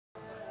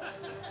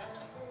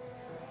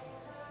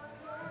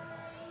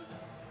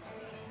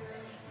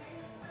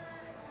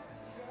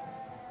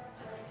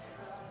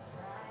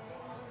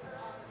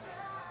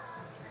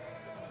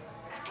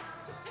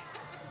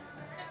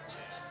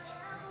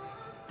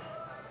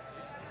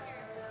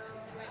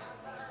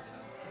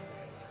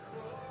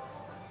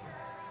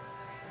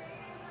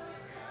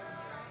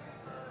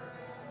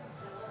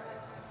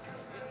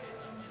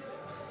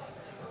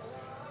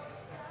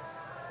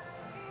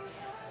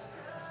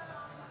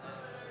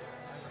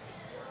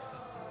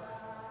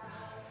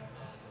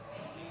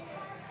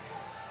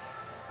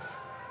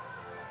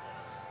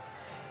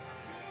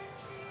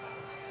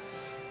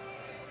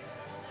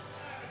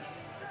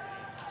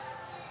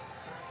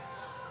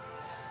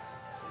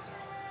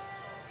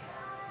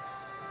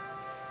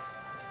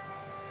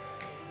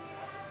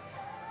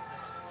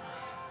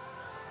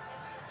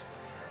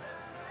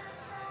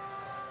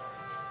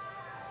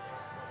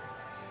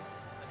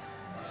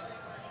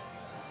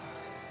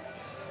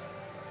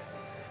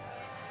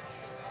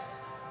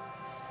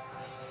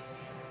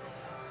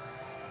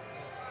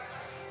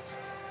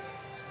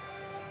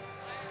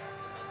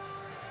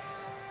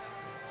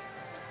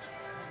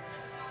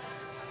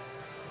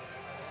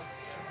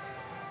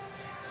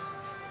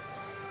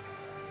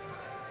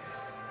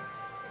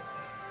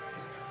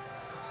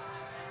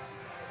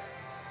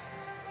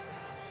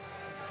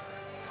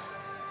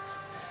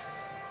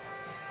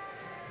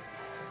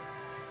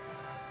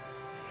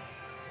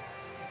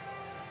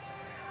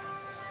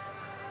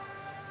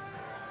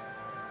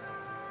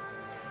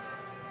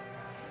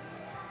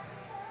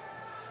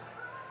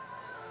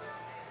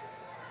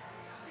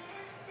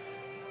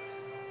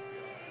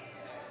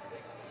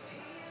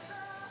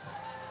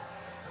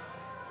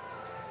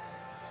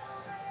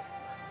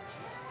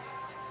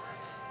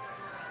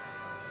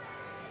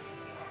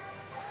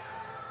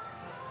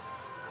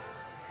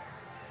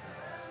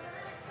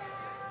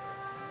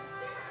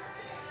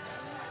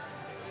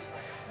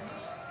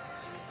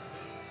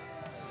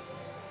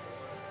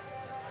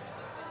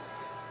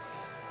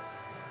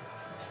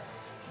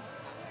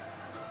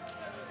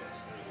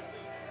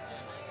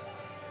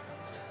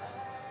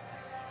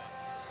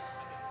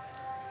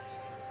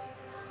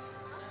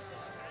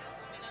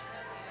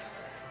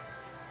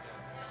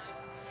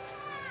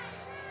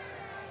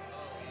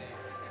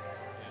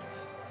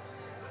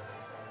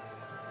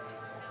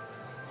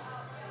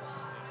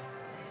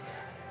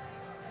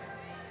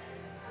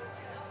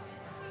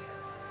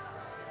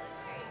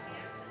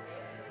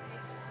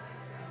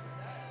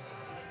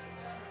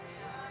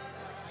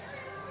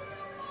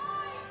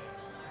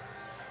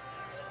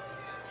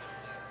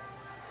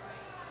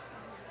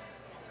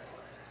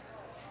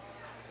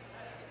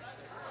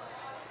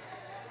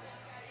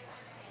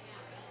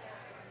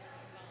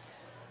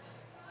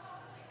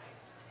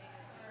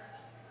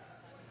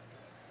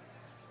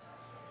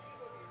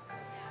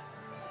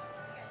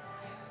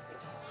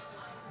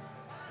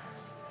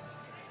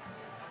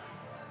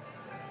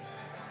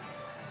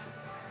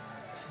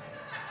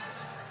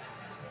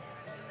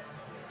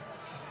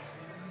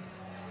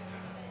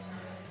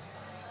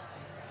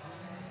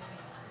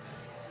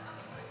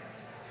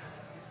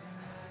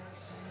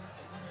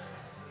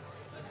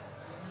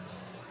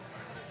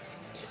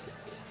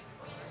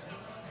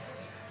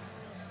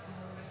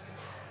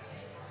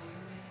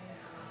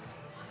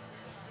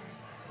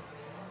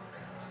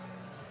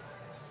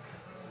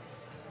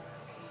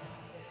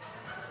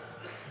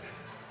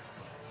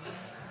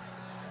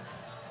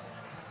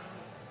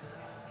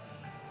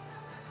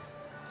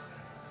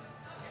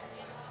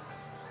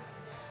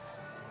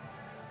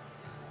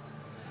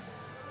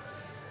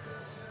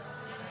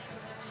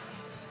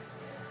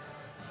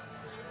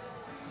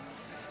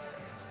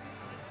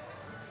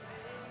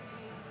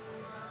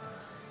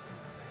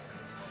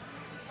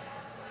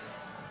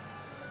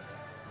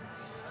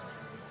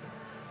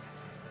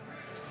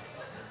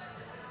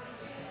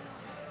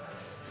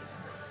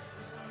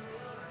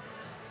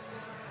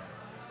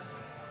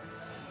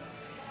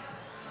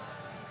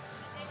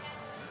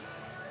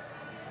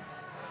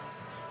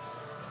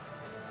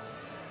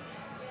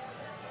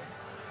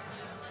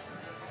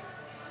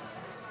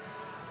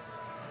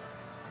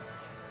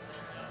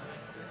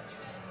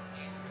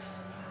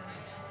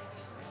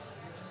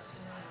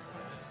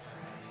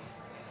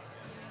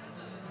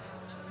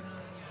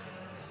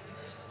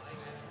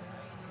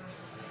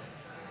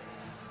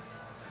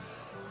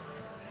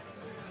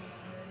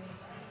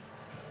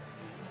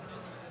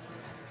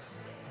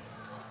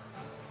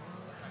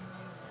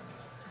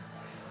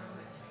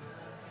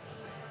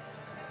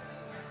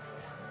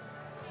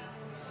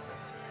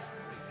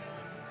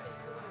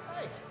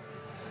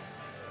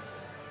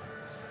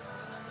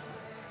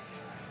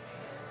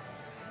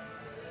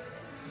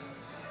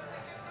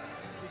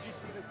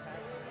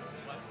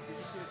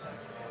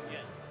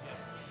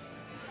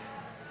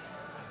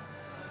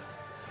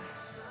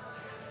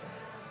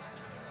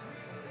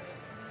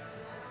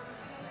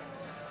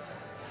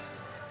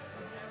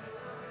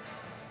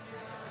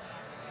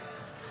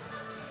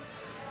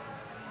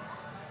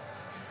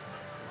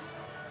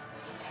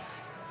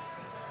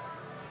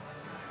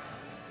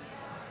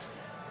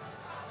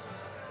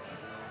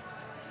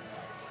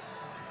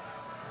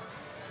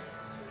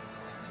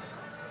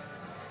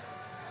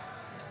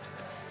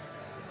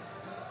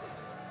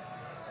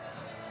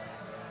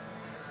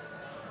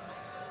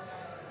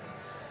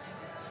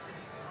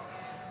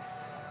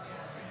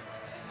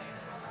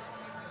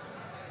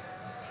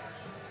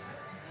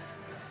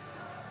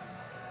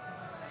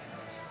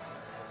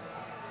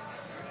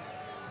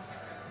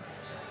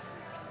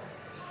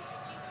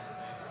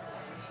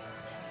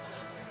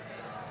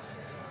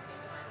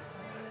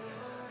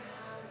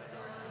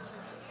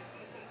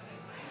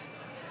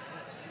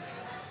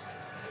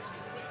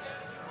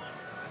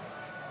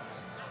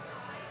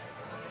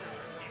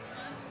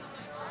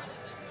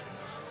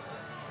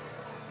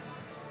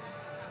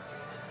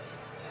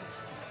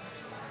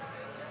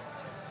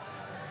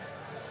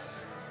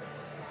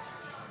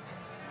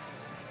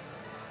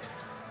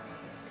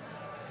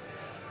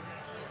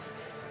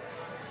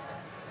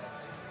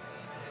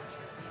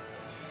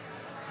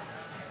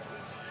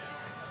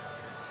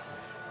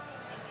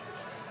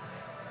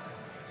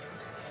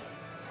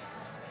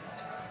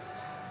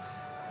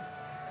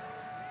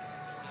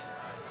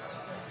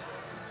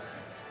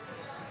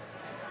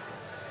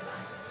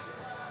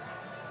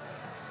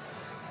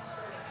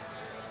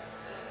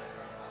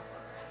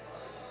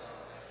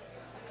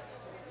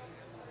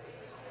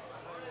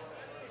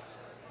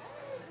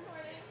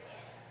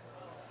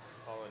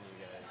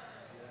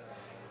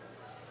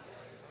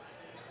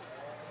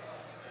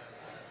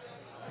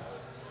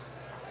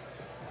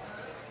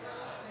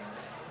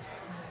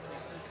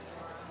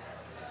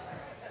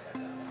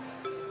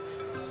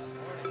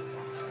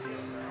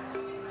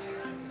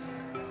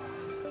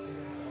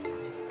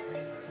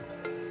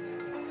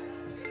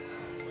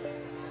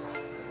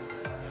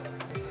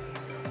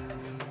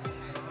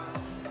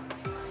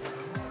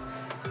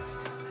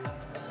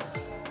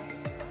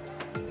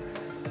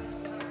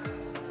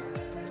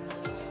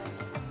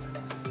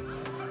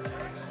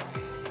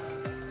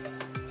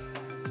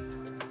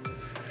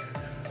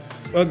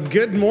Well,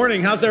 good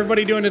morning. How's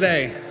everybody doing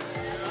today?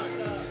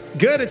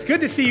 Good. It's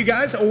good to see you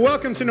guys.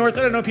 Welcome to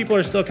Northwood. I know people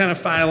are still kind of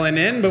filing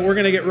in, but we're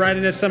going to get right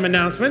into some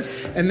announcements,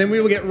 and then we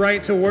will get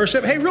right to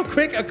worship. Hey, real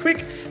quick, a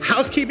quick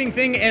housekeeping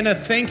thing and a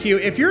thank you.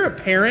 If you're a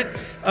parent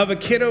of a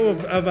kiddo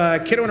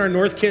in our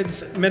North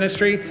Kids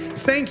ministry,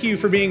 thank you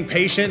for being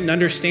patient and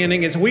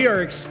understanding as we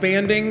are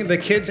expanding the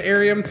kids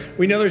area.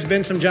 We know there's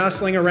been some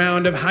jostling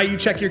around of how you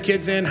check your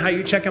kids in, how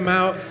you check them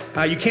out.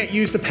 You can't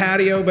use the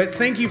patio, but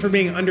thank you for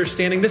being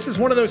understanding. This is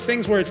one of those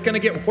things where it's going to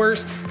get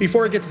worse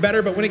before it gets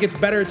better, but when it gets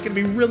better, it's going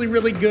to be really,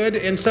 really good.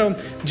 And so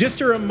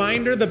just a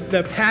reminder,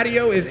 the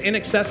patio is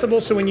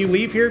inaccessible. So when you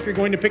leave here, if you're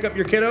going to pick up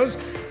your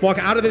kiddos, walk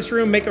out of this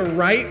room, make a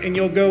right, and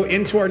you'll go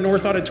into our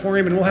North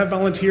Auditorium, and we'll have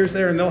volunteers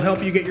there, and they'll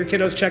help you get your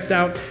kiddos checked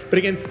out. But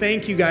again,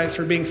 thank you guys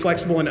for being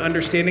flexible and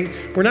understanding.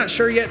 We're not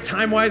sure yet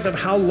time-wise of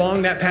how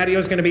long that patio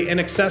is going to be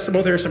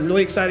inaccessible. There are some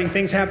really exciting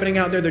things happening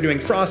out there. They're doing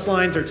frost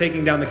lines. They're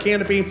taking down the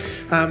canopy.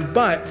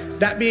 But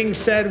that being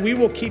said, we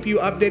will keep you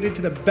updated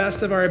to the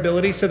best of our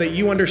ability so that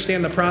you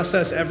understand the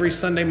process every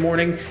Sunday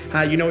morning.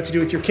 You know what to do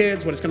with your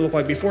kids, what it's going to look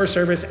like before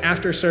service,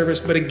 after service.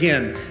 But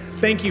again,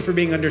 thank you for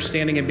being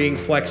understanding and being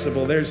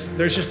flexible. There's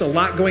just a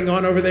lot going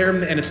on over there,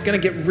 and it's going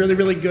to get really,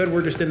 really good.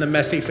 We're just in the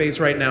messy phase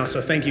right now,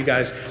 so thank you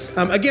guys.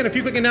 Again, a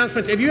few quick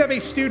announcements. If you have a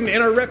student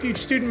in our Refuge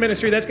Student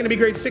Ministry, that's going to be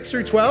grades 6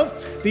 through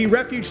 12. The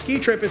Refuge ski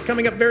trip is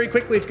coming up very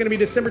quickly. It's going to be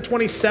December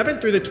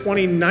 27th through the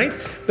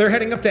 29th. They're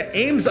heading up to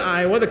Ames,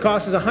 Iowa. The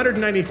cost is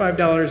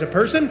 $195 a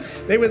person.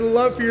 They would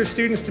love for your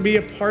students to be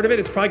a part of it.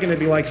 It's probably going to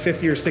be like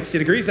 50 or 60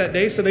 degrees that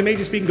day, so they may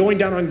just be going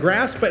down on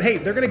grass, but hey,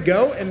 they're going to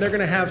go and they're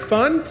going to have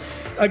fun.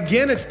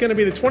 Again, it's going to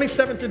be the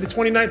 27th through the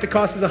 29th. The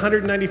cost is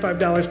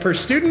 $195 per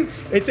student.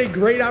 It's a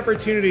great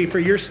opportunity for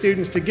your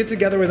students to get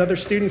together with other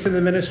students in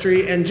the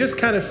ministry and just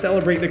kind of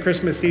celebrate the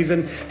Christmas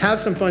season, have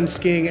some fun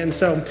skiing. And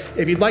so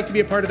if you'd like to be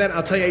a part of that,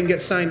 I'll tell you, I can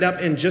get signed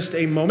up in just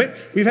a moment.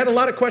 We've had a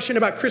lot of question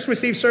about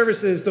Christmas Eve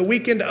services, the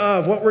weekend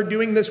of, what we're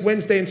doing this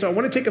Wednesday. And so I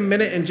want to take a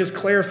minute and just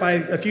clarify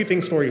a few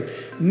things for you.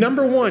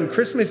 Number one,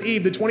 Christmas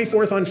Eve, the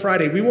 24th on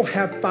Friday, we will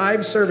have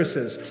 5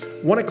 services.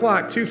 1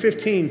 o'clock,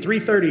 2:15,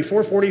 3:30,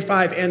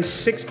 4:45, and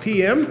 6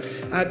 p.m.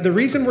 The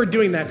reason we're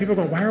doing that, people are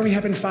going, why are we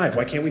having 5?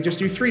 Why can't we just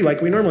do 3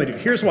 like we normally do?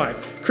 Here's why.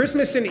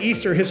 Christmas and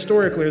Easter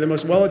historically are the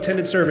most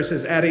well-attended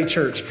services at a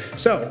church.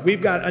 So we've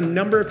got a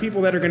number of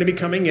people that are going to be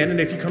coming in, and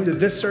if you come to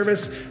this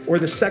service or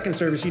the second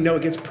service, you know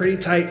it gets pretty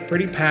tight,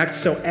 pretty packed,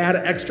 so add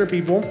extra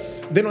people.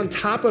 Then on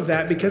top of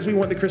that, because we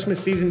want the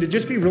Christmas season to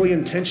just be really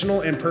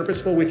intentional and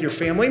purposeful with your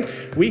family,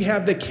 we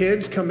have the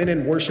kids come in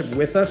and worship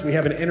with us. We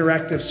have an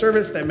interactive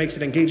service that makes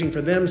it engaging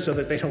for them so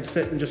that they don't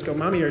sit and just go,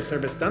 Mommy, our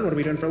service done. What are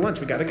we doing for lunch?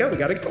 We got to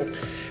go.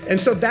 And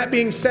so that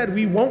being said,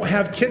 we won't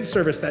have kids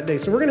service that day.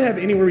 So we're going to have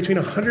anywhere between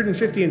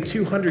 150 and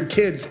 200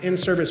 kids in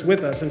service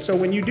with us. And so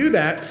when you do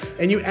that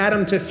and you add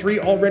them to 3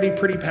 already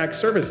pretty packed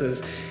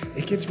services,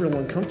 it gets real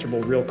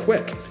uncomfortable real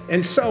quick.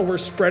 And so we're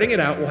spreading it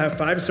out. We'll have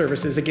 5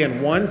 services.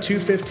 Again, 1,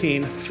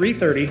 2:15,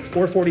 3:30,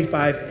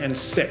 4:45, and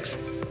 6.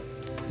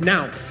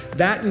 Now,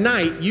 that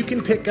night, you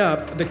can pick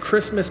up the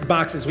Christmas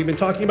boxes. We've been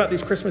talking about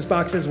these Christmas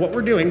boxes. What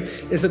we're doing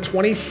is the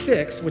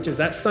 26th, which is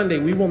that Sunday,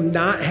 we will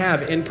not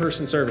have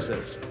in-person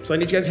services. So I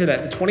need you guys to hear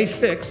that. The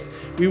 26th,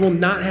 we will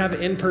not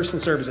have in-person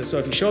services. So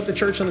if you show up to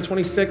church on the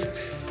 26th,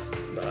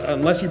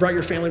 unless you brought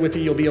your family with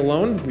you, you'll be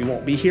alone. We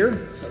won't be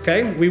here.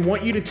 Okay? We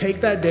want you to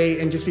take that day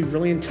and just be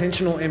really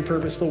intentional and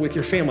purposeful with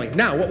your family.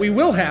 Now, what we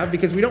will have,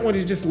 because we don't want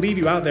to just leave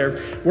you out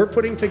there, we're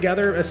putting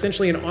together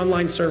essentially an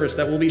online service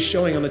that we'll be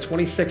showing on the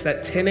 26th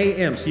at 10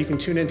 a.m. So you can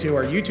tune into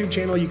our YouTube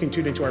channel, you can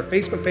tune into our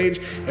Facebook page,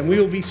 and we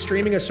will be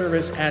streaming a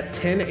service at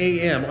 10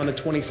 a.m. on the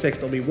 26th.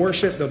 There'll be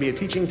worship, there'll be a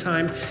teaching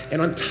time,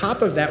 and on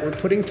top of that, we're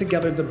putting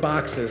together the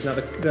boxes. Now,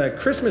 the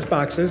Christmas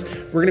boxes,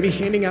 we're going to be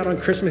handing out on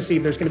Christmas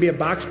Eve. There's going to be a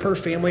box per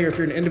family, or if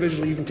you're an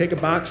individual, you can take a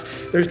box.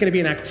 There's going to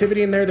be an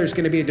activity in there. There's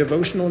going to be a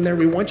devotional in there.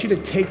 We want you to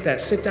take that,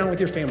 sit down with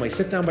your family,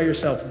 sit down by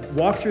yourself,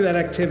 walk through that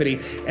activity,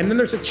 and then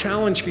there's a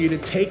challenge for you to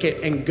take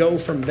it and go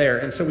from there.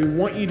 And so we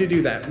want you to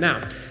do that.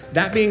 Now,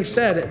 that being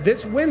said,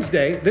 this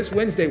Wednesday,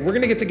 we're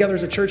going to get together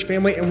as a church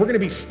family, and we're going to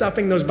be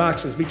stuffing those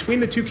boxes. Between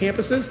the 2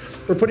 campuses,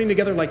 we're putting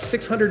together like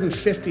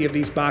 650 of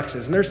these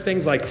boxes. And there's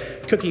things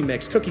like cookie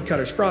mix, cookie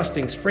cutters,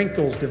 frosting,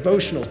 sprinkles,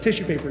 devotionals,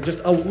 tissue paper, just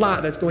a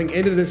lot that's going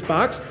into this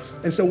box.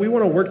 And so we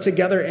want to work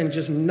together and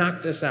just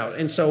knock this out.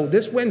 And so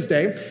this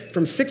Wednesday,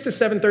 from 6 to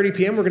 7:30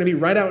 p.m., we're going to be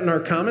right out in our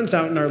commons,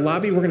 out in our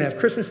lobby. We're going to have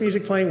Christmas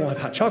music playing. We'll have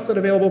hot chocolate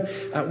available.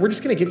 We're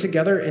just going to get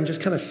together and just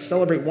kind of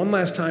celebrate one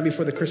last time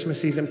before the Christmas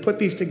season, put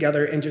these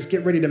together, and just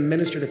get ready to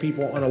minister to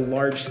people on a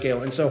large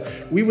scale. And so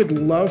we would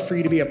love for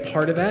you to be a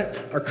part of that.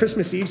 Our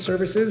Christmas Eve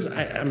services,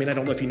 I mean, I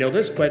don't know if you know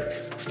this, but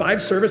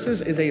 5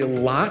 services is a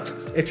lot.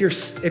 If you're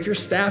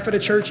staff at a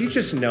church, you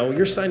just know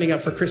you're signing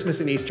up for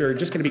Christmas and Easter,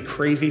 just going to be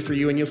crazy for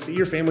you, and you'll see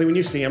your family when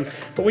you see them.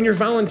 But when you're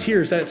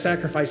volunteers, that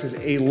sacrifices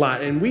a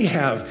lot. And we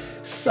have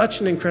such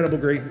an incredible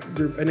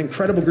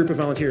group of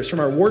volunteers,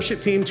 from our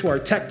worship team to our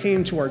tech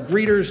team to our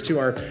greeters to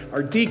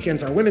our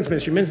deacons, our women's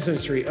ministry, men's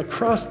ministry,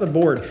 across the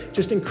board,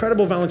 just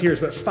incredible volunteers.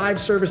 But 5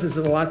 services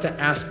is a lot to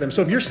ask them.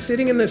 So if you're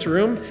sitting in this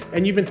room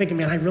and you've been thinking,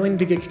 man, I really need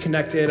to get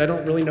connected, I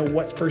don't really know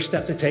what first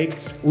step to take,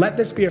 let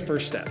this be a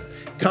first step.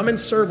 Come and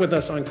serve with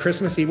us on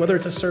Christmas Eve, whether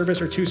it's a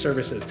service or 2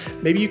 services.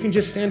 Maybe you can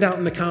just stand out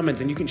in the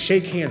comments and you can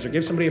shake hands or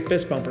give somebody a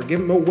fist bump or give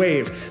them a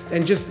wave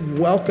and just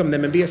welcome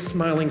them and be a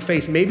smiling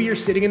face. Maybe you're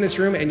sitting in this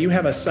room and you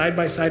have a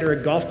side-by-side or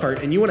a golf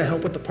cart and you want to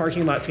help with the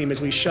parking lot team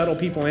as we shuttle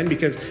people in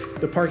because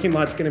the parking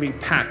lot's going to be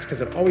packed because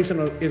it always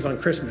is on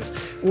Christmas.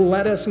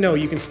 Let us know.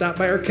 You can stop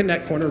by our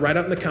Connect Corner right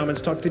out in the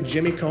comments, talk to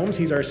Jimmy Combs.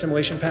 He's our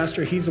assimilation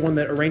pastor. He's the one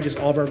that arranges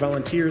all of our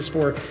volunteers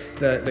for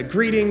the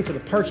greeting, for the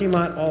parking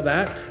lot, all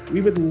that.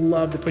 We would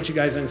love to put you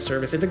guys in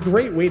service. It's a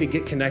great way to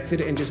get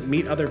connected and just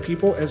meet other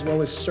people as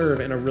well as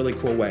serve in a really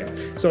cool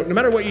way. So no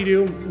matter what you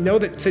do, know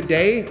that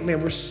today,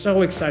 man, we're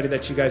so excited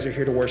that you guys are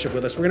here to worship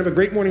with us. We're going to have a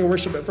great morning of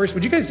worship, but first,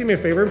 would you guys do me a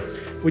favor?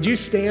 Would you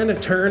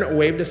stand, turn,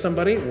 wave to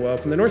somebody?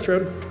 Welcome to North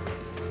Road.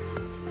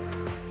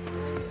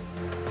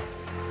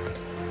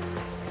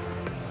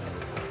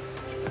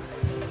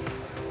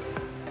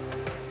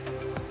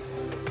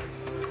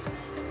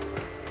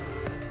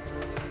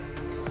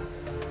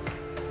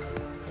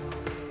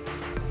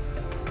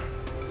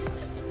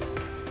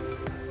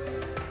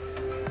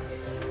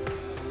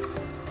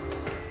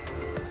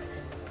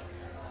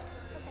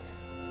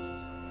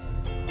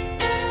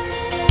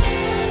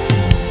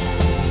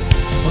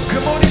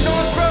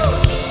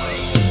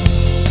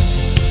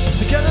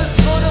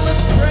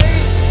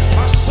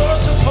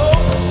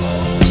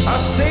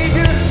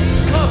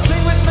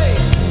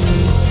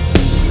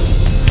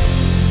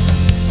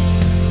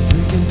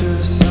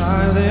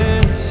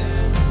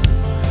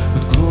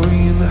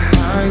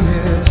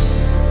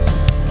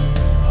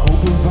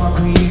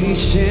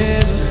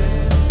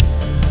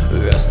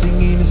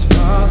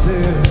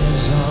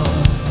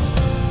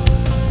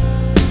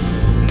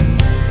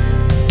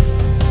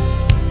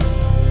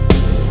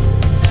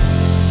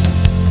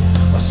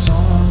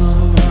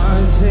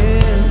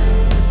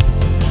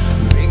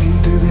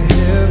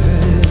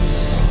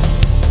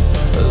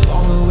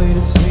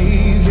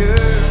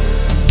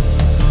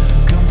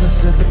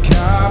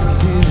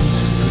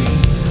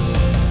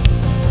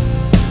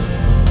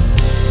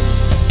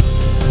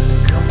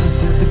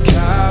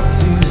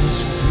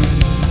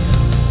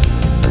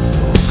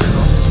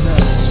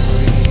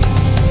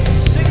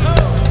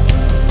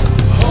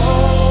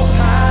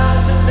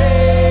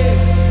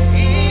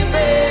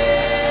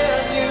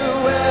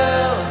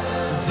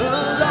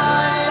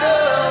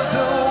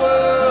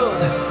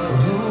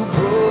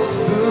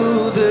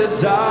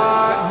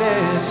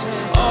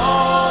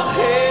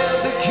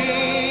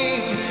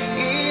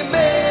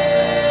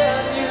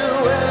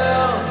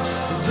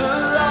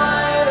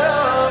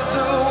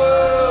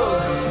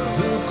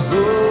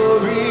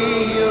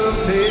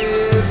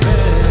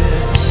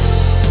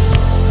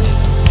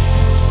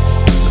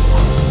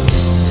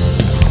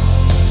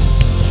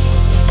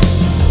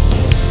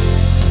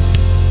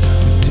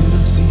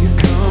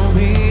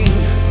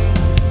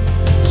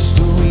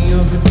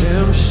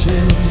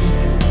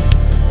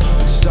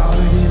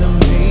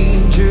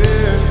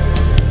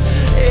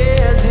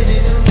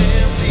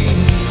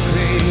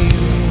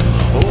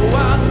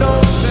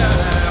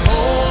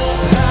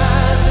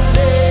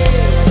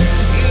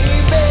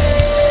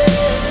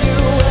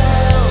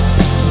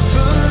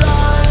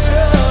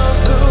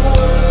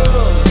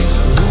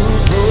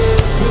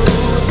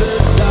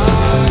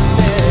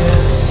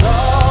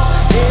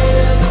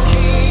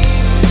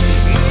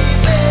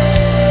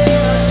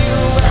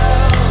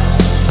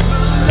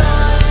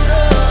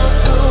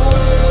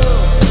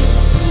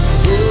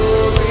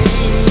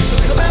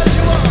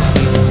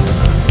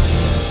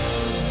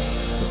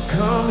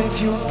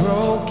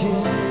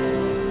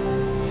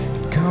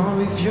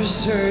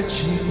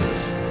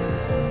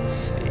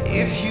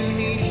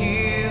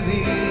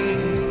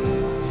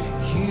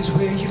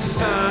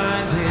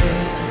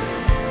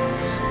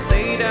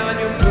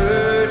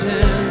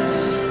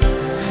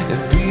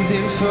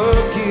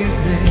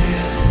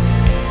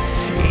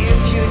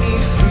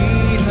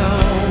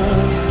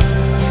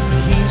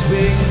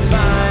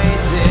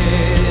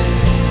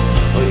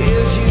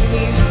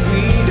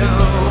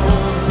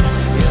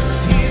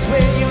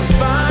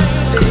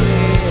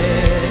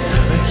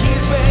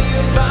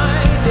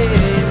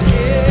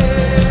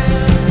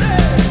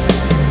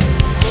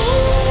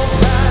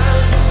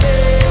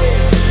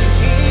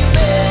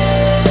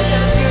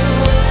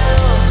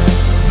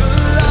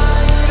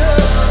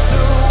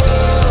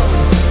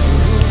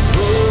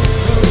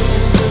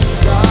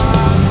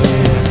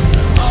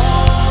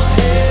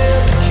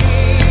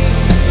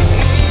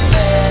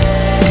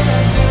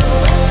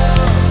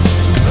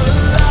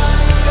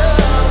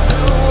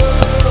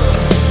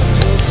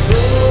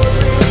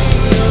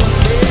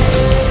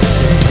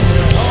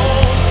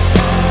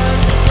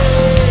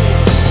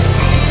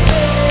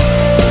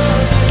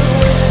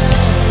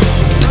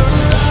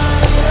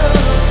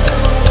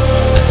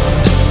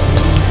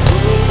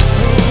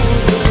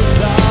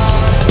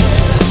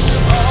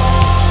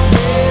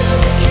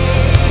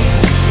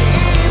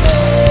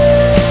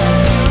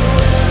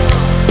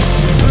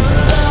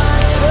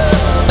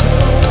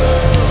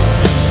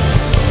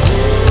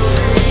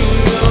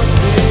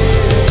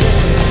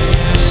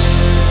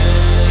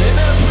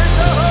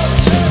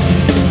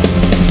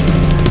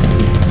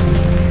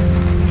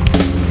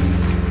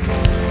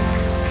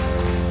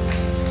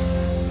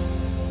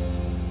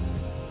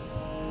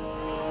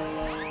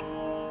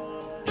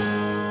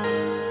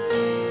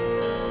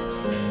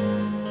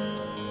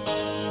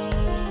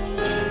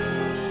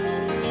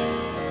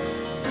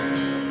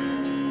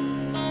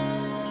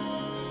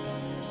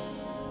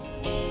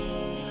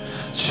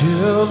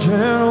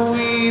 Children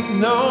weep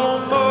no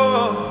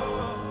more.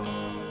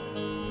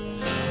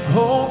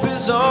 Hope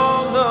is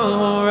on the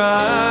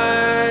horizon.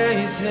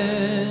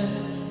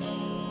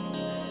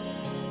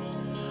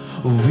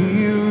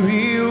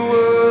 Weary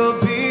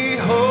world,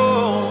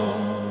 behold,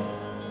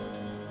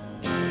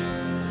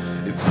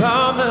 the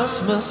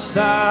promised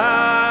Messiah.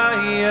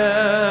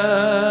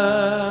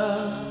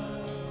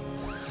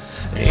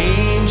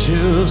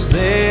 Angels,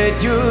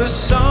 let your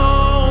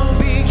song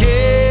begin.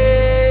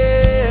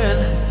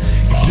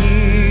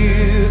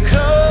 Here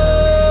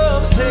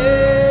comes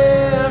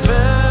heaven.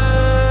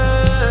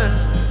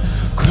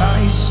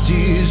 Christ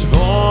is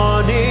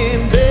born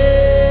in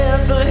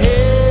Bethlehem.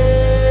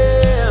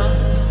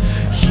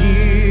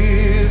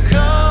 Here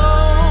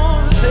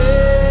comes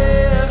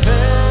heaven.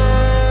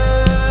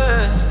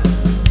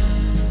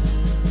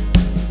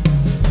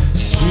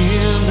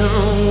 Sin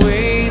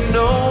away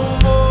no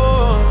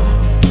more.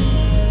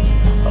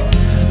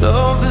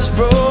 Love has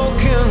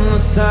broken the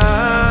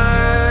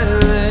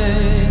silence.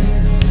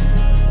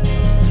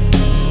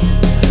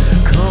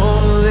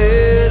 Come,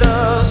 let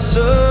us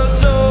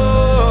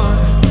adore.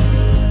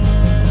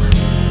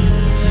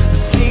 The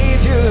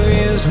Savior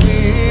is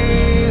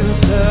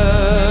with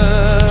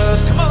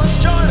us. Come on, let's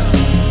join him.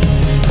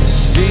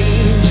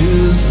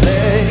 Angels,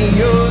 let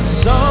your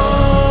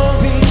song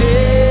begin.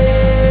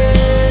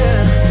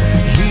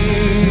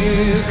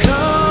 Here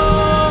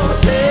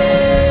comes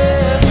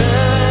heaven.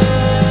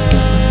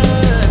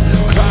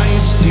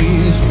 Christ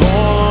is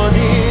born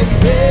in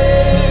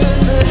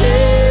Bethlehem.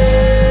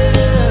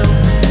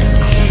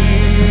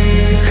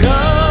 Here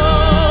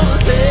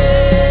comes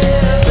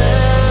heaven.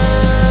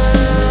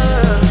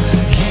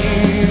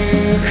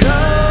 Here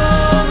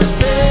comes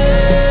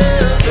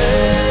heaven.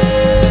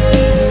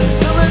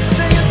 So let's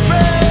sing his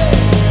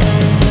praise.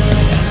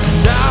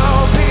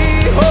 Now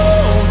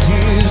behold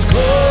his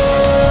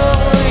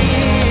glory,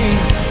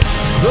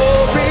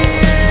 glory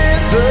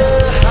in the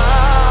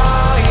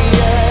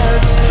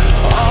highest.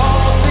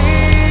 All the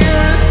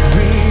earth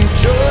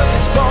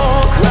rejoice, for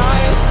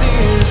Christ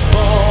is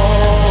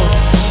born.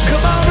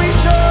 Come on,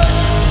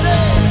 rejoice and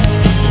sing.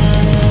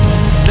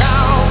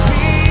 Now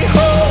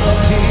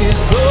behold his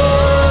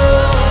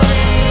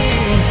glory,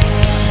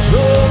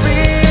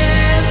 glory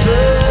in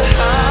the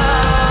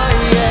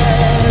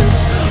highest.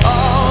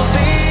 All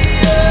the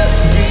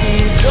earth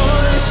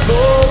rejoice,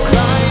 for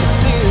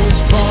Christ is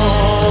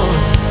born.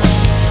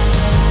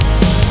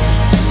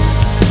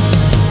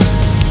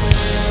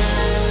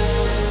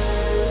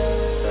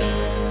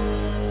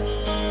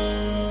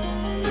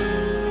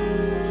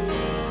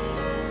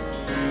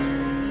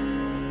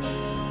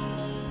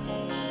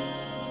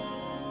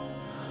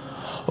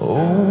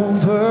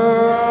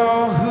 Over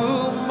all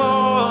who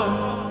mourn,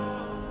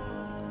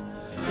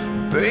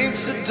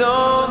 breaks the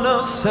dawn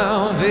of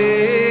salvation.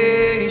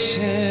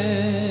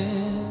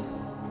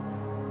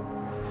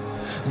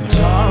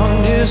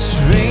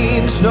 Darkness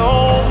reigns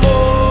no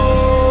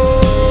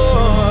more,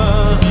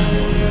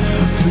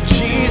 for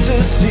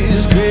Jesus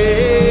is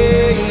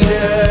greater.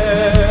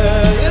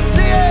 Yes,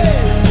 he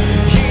is.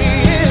 He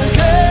is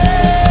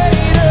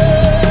greater.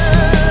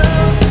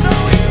 So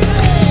we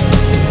sing.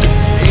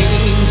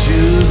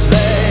 Angels,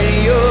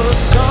 let your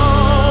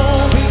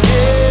song begin.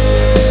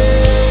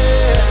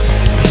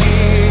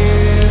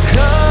 Here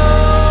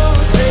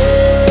comes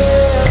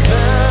heaven.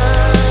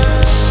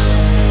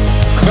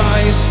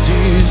 Christ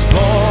is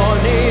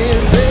born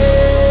in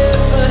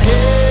Bethlehem.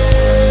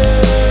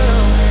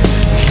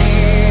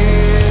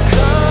 Here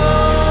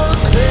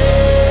comes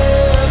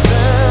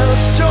heaven.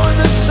 Let's join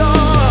the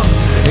song.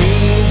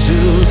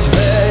 Angels,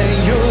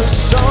 let your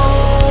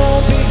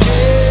song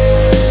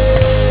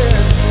begin.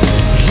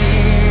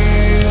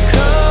 Here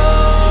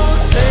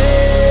comes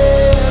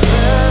heaven.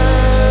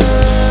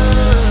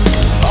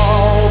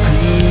 All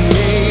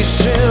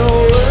creation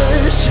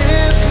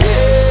worship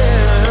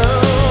him.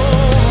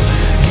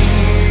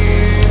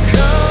 Here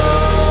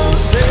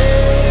comes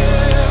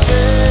heaven.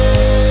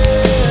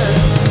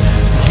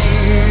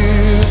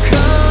 Here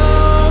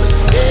comes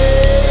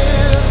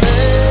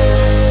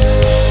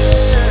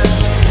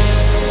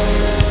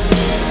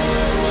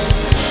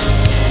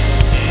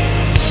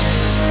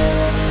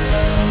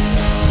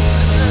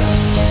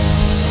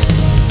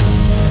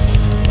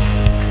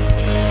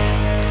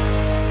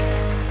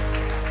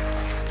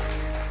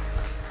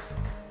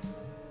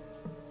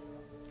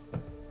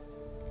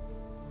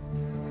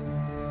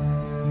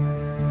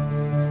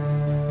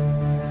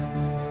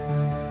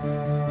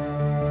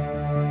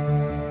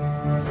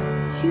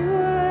You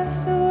are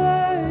the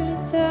Word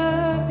at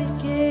the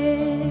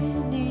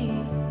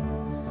beginning,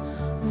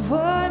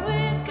 one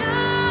with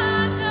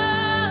God the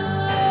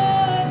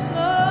Lord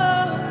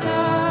Most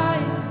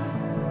High.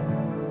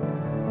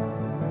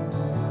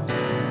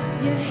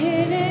 Your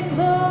hidden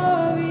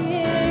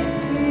glory in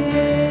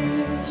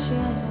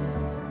creation,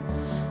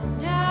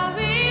 now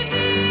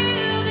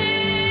revealed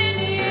in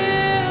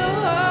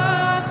you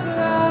are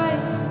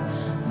Christ.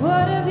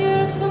 What a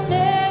beautiful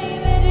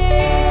name it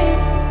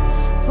is.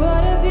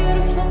 What a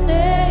beautiful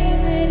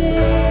name it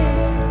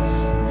is.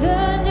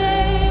 The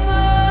name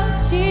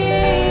of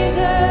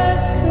Jesus.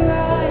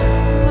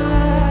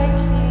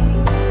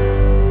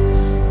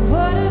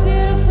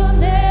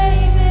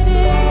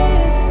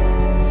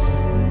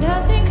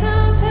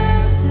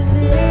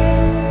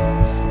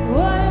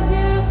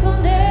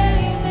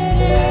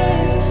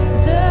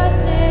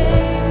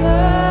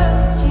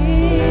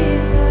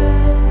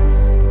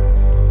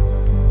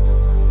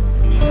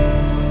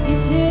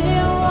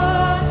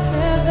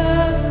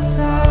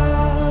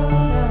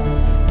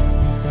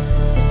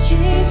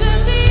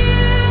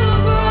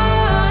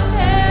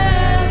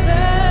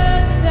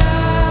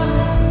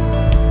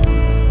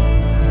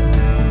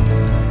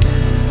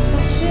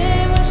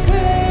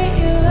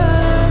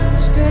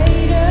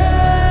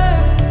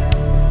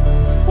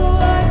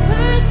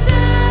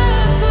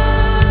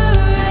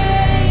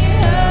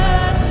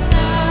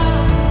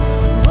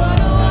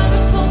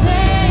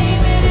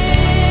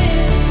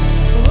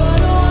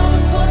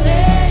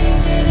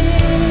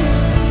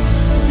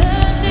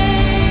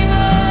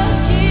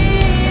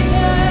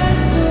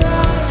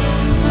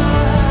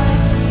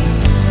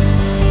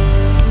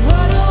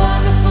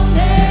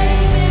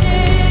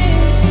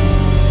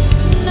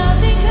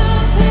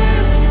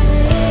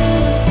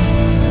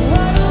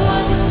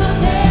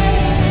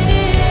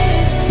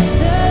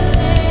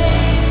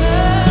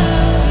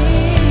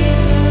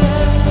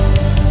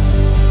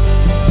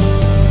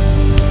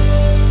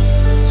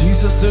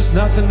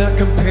 There's nothing that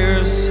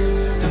compares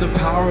to the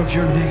power of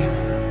your name.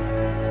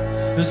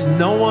 There's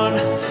no one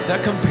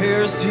that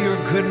compares to your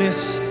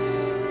goodness.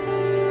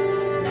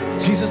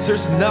 Jesus,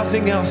 there's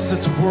nothing else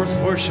that's worth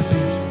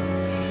worshiping,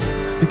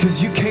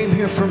 because you came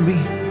here for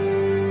me,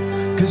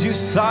 because you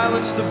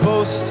silenced the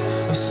boast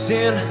of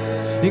sin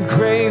and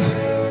grave.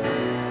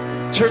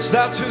 Church,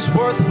 that's who's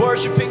worth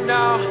worshiping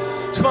now.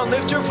 Come on,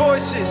 lift your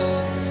voices.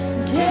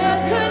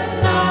 Death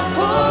could not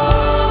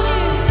hold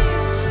you.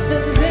 The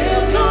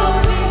veil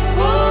tore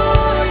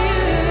before you.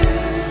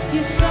 You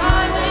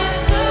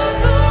silenced the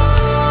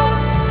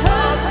ghost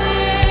of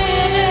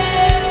sin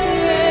and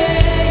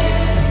grave.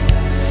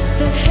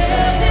 The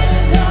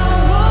heavens are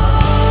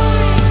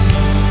roaring,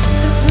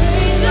 the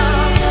praise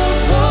of your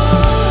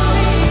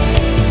glory.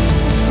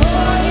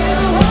 For you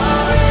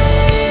are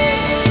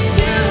raised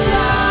to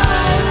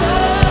life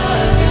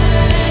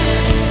again.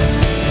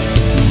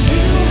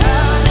 You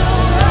have no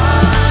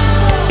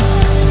rival.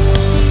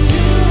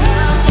 You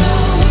have no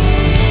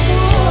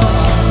equal.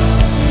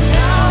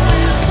 Now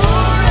and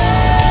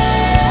forever,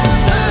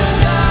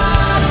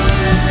 God,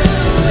 you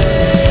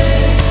reign.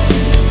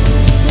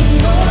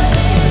 Yours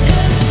is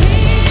the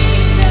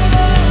kingdom.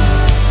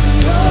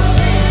 Yours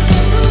is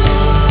the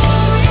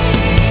glory.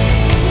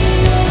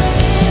 Yours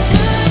is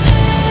the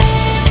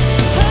name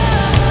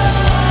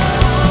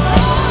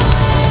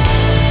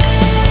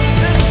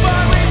That's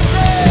why we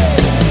say,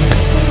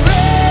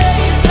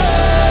 praise the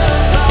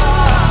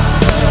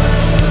Father,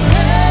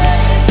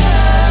 praise the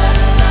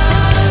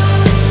Son,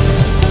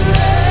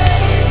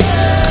 praise the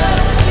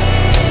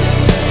Spirit,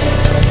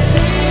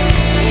 three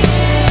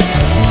in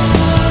one.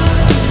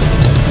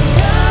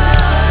 God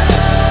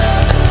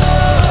of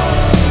glory,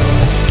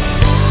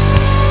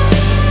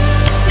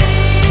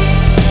 sing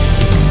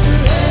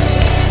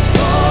praise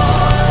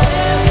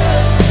forever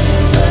to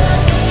the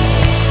King.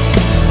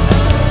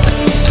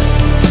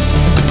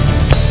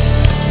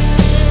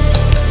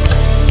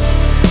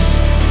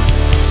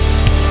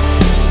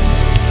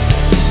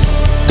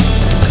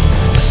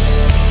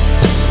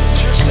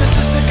 church, this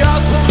is the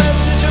gospel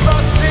message of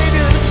our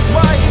Savior. This is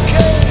why you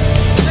came.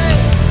 Sing.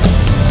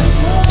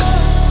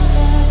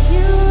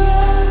 You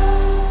rose,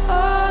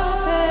 all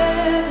of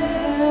heaven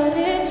held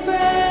its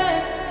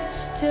breath,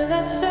 till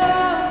that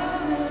stars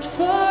moved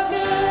for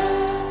good,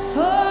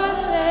 for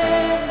the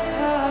Lamb that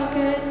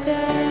conquered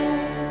death.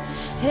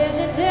 And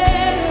the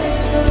dead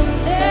rose from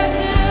their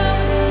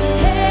tombs,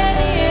 and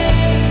the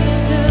angels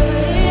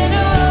stood in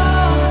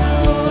awe,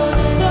 for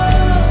the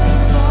souls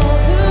of all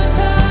who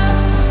come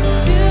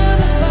to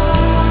the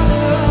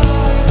Father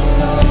are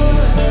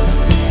restored.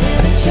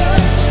 And the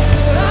church of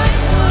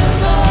Christ was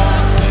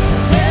born,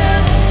 then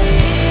the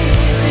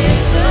Spirit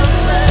the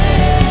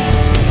flame.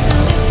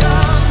 Now His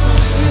gospel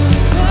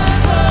truth and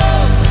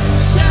love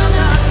shall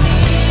not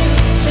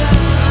need,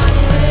 shall not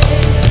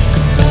fade.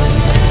 But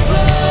His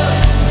blood,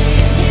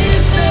 in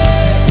His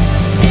name,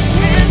 in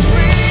His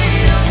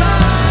freedom I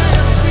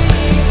am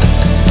free.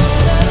 For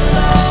the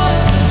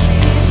love of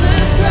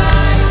Jesus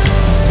Christ,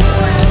 who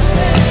has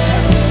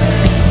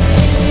resurrected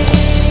me.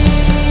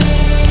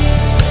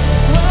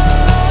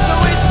 So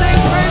we sing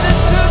praises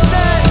to His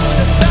name. What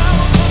a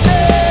powerful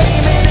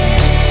name it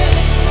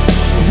is.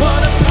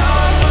 What a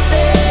powerful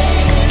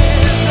name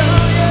it is.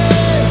 Oh yeah.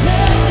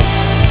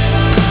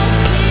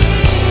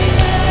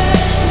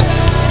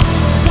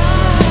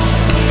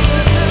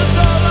 This is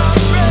all our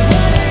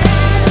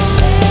praise.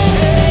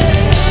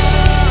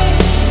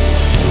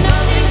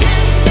 Nothing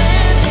can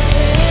stand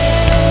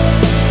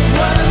against.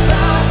 What a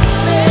powerful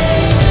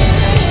name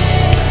it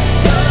is.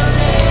 The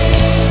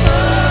name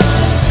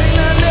of, sing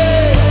that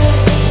name.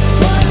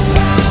 What a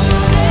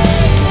powerful name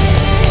it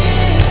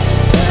is.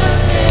 The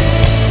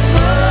name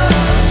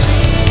of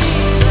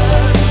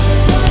Jesus.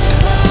 What a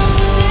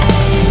powerful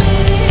name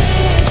it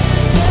is.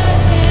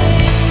 The name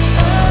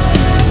of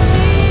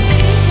Jesus.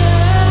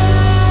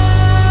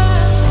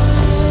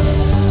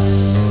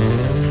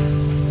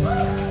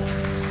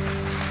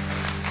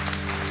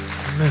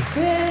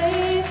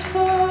 Praise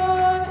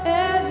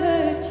forever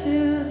to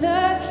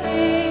the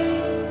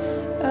King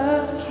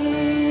of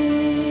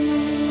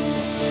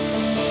Kings.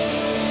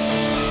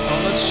 Oh,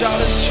 let's shout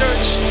His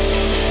church.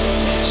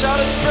 Shout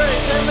His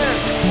praise. Amen.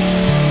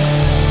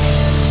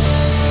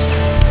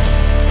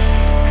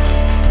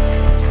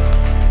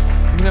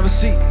 You can have a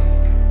seat.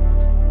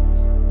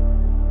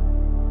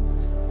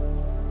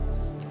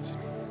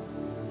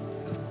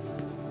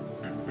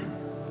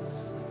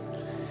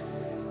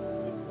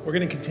 We're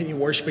going to continue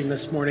worshiping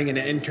this morning and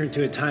enter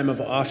into a time of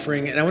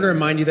offering. And I want to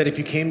remind you that if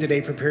you came today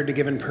prepared to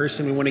give in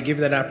person, we want to give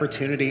you that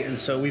opportunity. And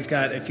so we've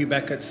got a few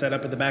buckets set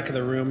up at the back of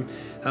the room.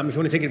 If you want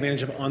to take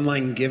advantage of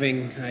online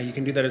giving, you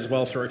can do that as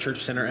well through our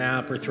Church Center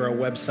app or through our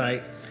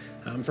website.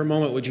 For a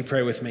moment, would you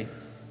pray with me?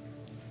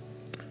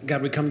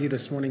 God, we come to you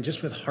this morning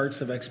just with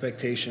hearts of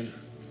expectation.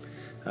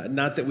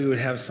 Not that we would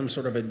have some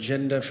sort of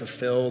agenda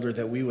fulfilled or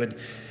that we would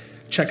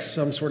check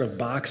some sort of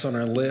box on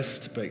our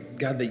list, but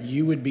God, that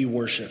you would be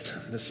worshiped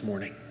this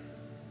morning.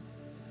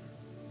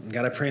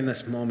 God, I pray in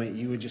this moment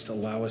you would just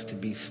allow us to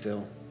be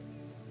still.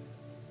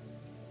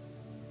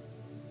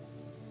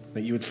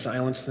 that you would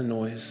silence the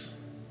noise.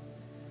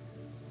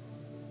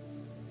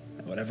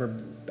 Whatever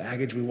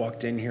baggage we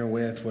walked in here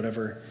with,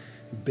 whatever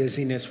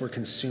busyness we're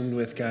consumed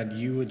with, God,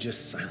 you would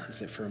just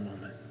silence it for a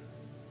moment.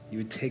 You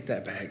would take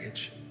that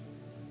baggage.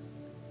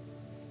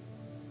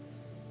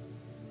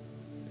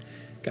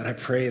 God, I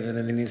pray that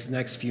in these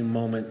next few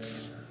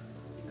moments,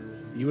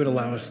 you would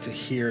allow us to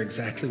hear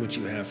exactly what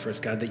you have for us,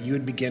 God, that you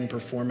would begin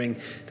performing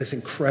this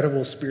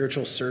incredible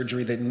spiritual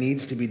surgery that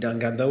needs to be done,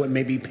 God. Though it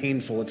may be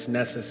painful, it's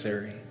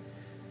necessary.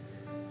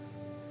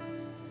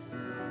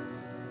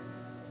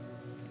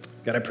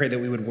 God, I pray that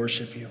we would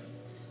worship you.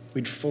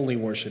 We'd fully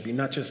worship you,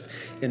 not just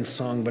in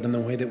song, but in the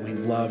way that we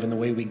love, in the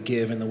way we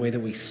give, in the way that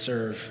we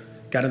serve.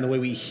 God, in the way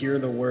we hear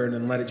the word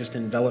and let it just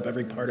envelop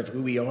every part of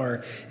who we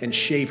are and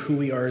shape who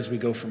we are as we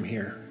go from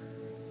here.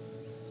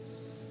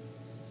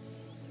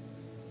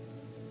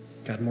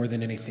 God, more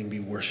than anything, be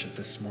worshiped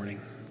this morning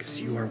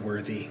because you are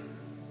worthy.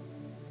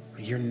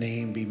 May your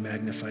name be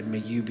magnified. May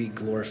you be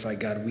glorified.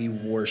 God, we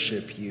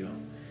worship you.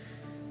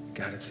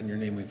 God, it's in your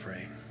name we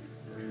pray.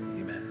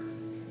 Amen.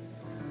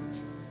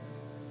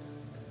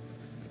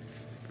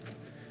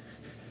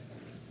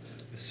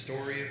 The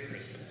story of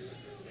Christmas.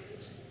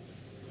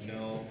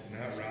 No,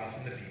 not Ralph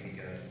and the BB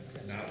gun,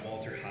 not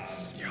Walter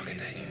Hobbs. You'll get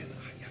that.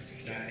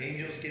 Not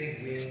angels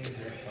getting wings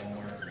or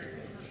Hallmark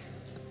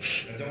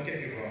rainbows. Now don't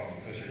get me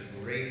wrong, those are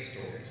great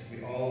stories.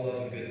 We all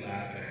love a good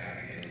laugh and a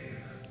happy ending.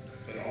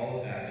 But all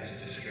of that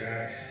just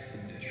distracts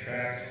and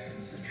detracts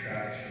and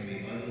subtracts from the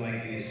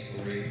unlikeliest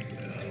story and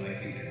an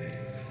unlikely ending,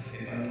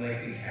 an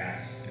unlikely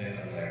cast and an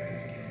unlikely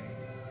beginning.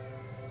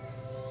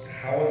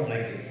 How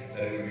unlikely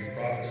that it would be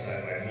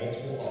prophesied by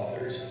multiple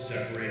authors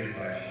separated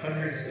by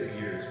hundreds of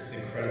years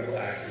with incredible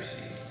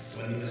accuracy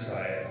when the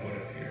Messiah would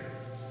appear.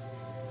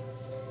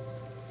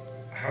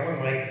 How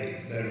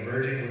unlikely that a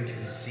virgin would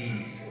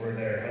conceive or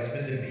that her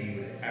husband-to-be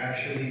would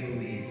actually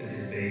believe that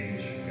his baby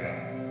was from God.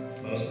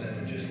 Most men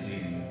would just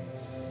leave him.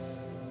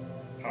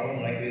 How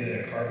unlikely that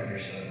a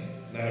carpenter's son,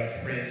 not a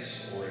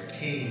prince or a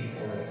king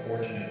or a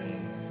fortunate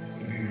one,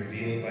 would be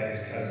revealed by his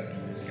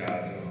cousin as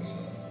God's own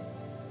son.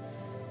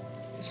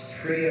 It's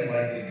pretty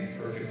unlikely, to be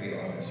perfectly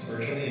honest,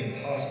 virtually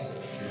impossible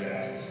if you were to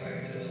ask a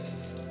scientist.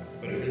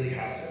 But it really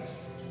happened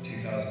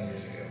 2,000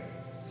 years ago.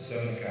 The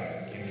Son of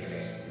God came to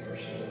rescue our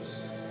souls.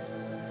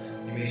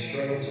 You may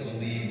struggle to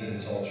believe that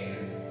it's all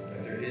true,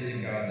 that there is a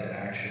God that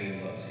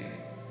actually loves you.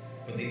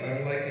 But the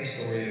unlikely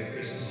story of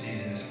Christmas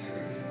season is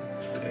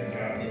proof that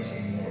God loves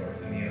you more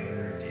than the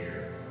other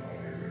deer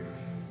on your roof.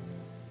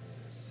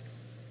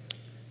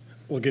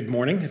 Well, good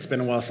morning. It's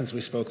been a while since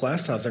we spoke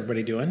last. How's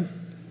everybody doing?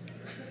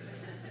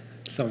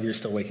 Some of you are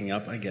still waking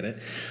up. I get it.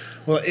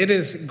 Well, it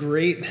is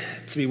great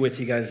to be with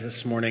you guys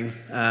this morning.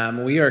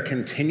 We are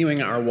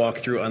continuing our walk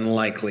through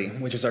Unlikely,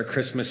 which is our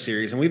Christmas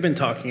series. And we've been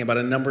talking about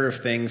a number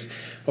of things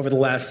over the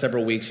last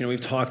several weeks. You know, we've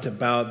talked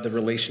about the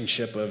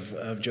relationship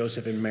of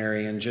Joseph and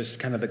Mary and just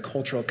kind of the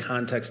cultural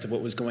context of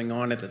what was going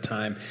on at the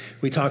time.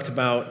 We talked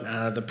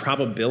about the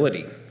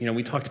probability. You know,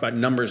 we talked about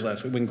numbers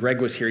last week. When Greg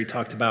was here, he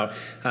talked about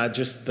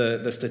just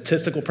the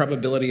statistical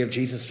probability of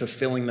Jesus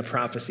fulfilling the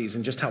prophecies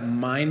and just how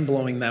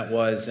mind-blowing that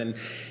was. And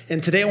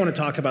today I want to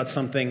talk about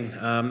something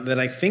that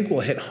I think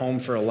will hit home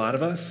for a lot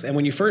of us. And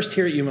when you first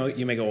hear it, you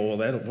may go, well,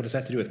 what does that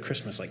have to do with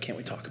Christmas? Like, can't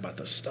we talk about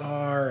the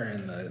star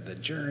and the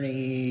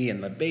journey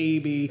and the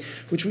baby,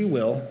 which we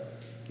will,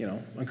 you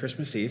know, on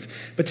Christmas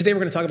Eve. But today we're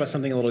going to talk about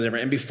something a little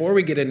different. And before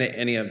we get into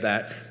any of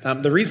that,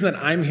 the reason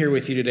that I'm here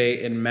with you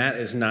today and Matt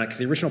is not, because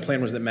the original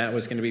plan was that Matt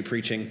was going to be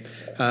preaching.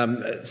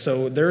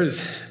 So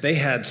they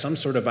had some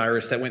sort of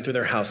virus that went through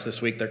their house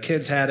this week. Their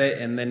kids had it,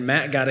 and then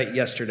Matt got it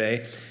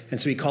yesterday. And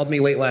so he called me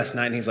late last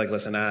night, and he's like,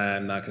 listen,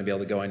 I'm not going to be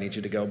able to go. I need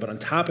you to go. But on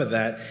top of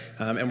that,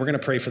 and we're going to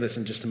pray for this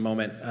in just a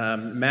moment,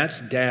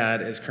 Matt's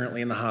dad is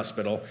currently in the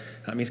hospital.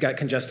 He's got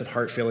congestive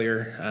heart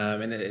failure,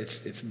 and it's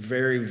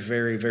very,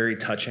 very, very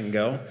touch and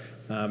go.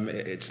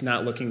 It's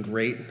not looking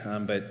great,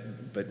 but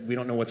we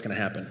don't know what's going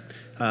to happen.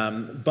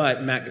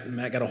 But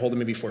Matt got a hold of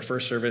me before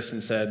first service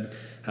and said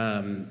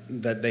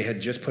that they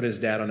had just put his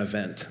dad on a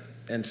vent.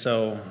 And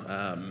so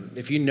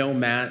if you know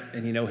Matt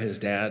and you know his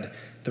dad,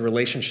 the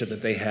relationship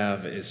that they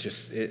have is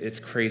just, it's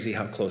crazy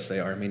how close they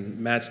are. I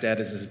mean, Matt's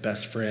dad is his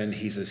best friend.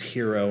 He's his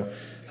hero.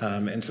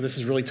 And so this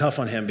is really tough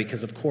on him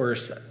because, of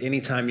course,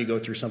 anytime you go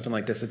through something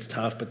like this, it's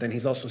tough. But then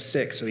he's also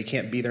sick, so he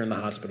can't be there in the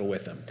hospital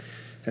with him.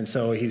 And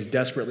so he's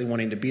desperately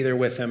wanting to be there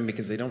with him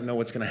because they don't know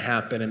what's going to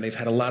happen. And they've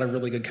had a lot of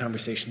really good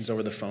conversations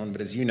over the phone.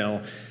 But as you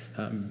know,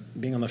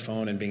 being on the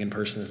phone and being in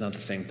person is not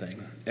the same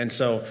thing. And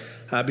so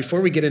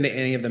before we get into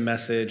any of the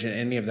message and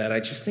any of that, I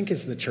just think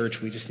as the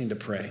church, we just need to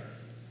pray.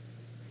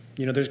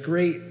 You know, there's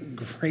great,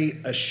 great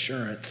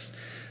assurance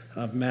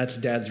of Matt's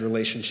dad's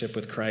relationship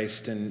with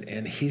Christ.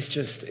 And he's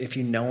just, if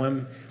you know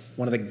him,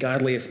 one of the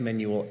godliest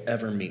men you will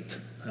ever meet.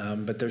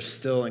 But there's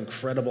still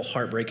incredible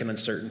heartbreak and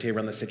uncertainty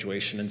around the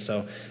situation. And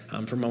so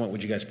for a moment,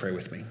 would you guys pray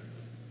with me?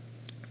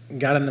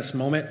 God, in this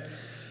moment,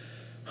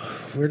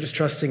 we're just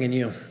trusting in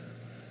you.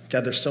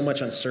 God, there's so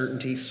much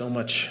uncertainty, so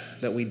much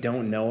that we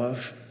don't know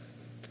of.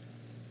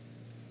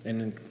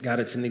 And God,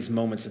 it's in these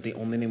moments that the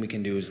only thing we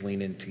can do is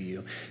lean into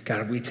you.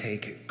 God, we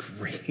take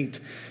great,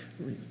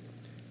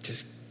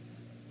 just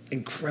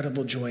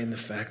incredible joy in the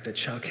fact that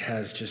Chuck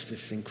has just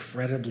this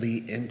incredibly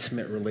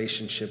intimate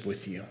relationship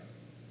with you.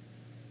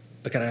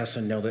 But God, I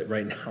also know that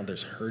right now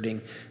there's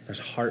hurting, there's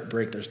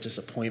heartbreak, there's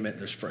disappointment,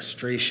 there's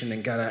frustration.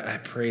 And God, I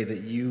pray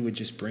that you would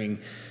just bring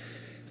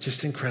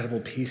just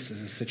incredible peace to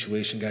this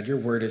situation. God, your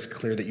word is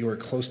clear that you are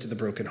close to the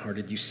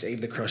brokenhearted. You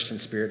save the crushed in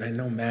spirit. I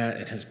know Matt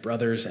and his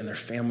brothers and their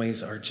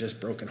families are just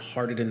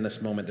brokenhearted in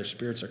this moment. Their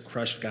spirits are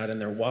crushed, God,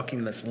 and they're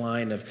walking this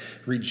line of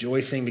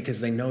rejoicing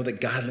because they know the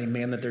godly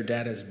man that their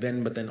dad has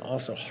been, but then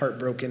also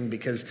heartbroken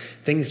because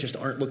things just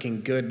aren't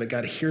looking good. But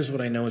God, here's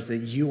what I know is that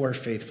you are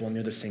faithful and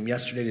you're the same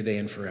yesterday, today,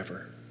 and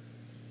forever.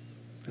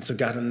 And so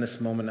God, in this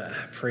moment, I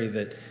pray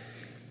that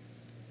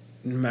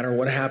no matter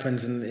what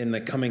happens in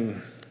the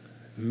coming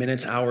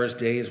minutes, hours,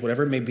 days,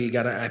 whatever it may be,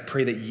 God, I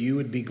pray that you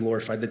would be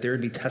glorified, that there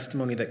would be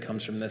testimony that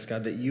comes from this,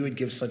 God, that you would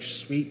give such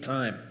sweet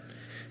time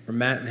for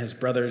Matt and his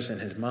brothers and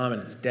his mom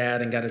and his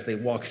dad. And God, as they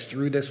walk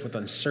through this with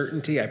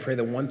uncertainty, I pray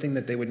the one thing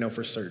that they would know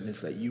for certain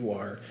is that you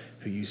are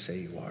who you say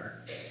you are.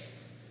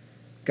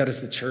 God, as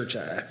the church,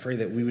 I pray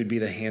that we would be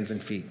the hands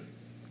and feet,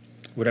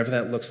 whatever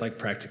that looks like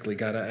practically.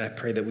 God, I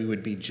pray that we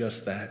would be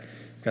just that.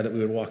 God, that we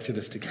would walk through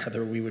this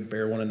together. We would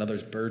bear one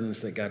another's burdens,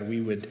 that God, we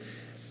would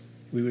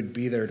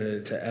be there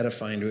to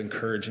edify and to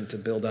encourage and to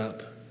build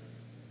up.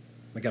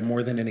 But God,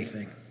 more than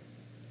anything,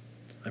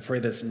 I pray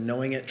this,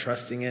 knowing it,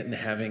 trusting it, and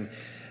having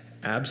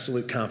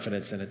absolute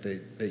confidence in it,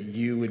 that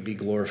you would be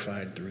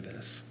glorified through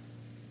this.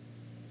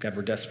 God,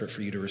 we're desperate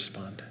for you to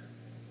respond.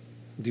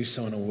 Do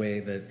so in a way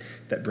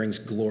that brings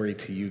glory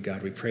to you,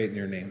 God. We pray it in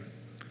your name.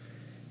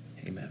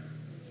 Amen.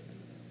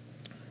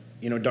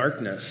 You know,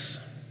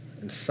 darkness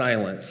and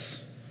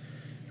silence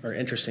are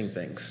interesting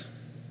things.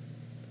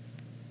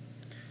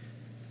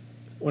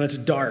 When it's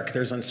dark,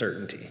 there's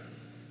uncertainty.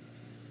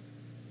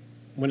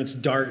 When it's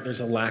dark,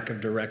 there's a lack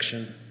of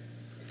direction.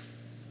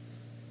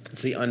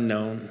 It's the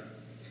unknown.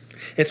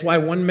 It's why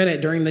 1 minute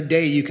during the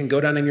day you can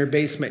go down in your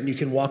basement and you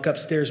can walk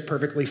upstairs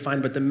perfectly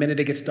fine, but the minute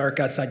it gets dark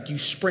outside, you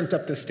sprint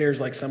up the stairs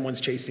like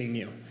someone's chasing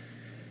you.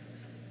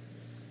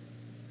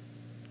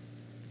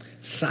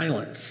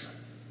 Silence,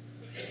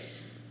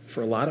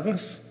 for a lot of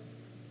us,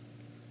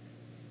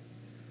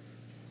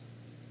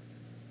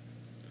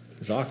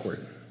 is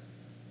awkward.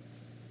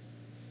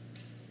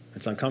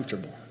 It's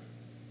uncomfortable.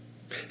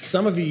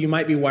 Some of you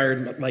might be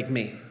wired like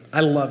me. I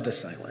love the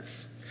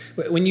silence.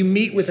 When you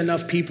meet with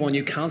enough people and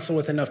you counsel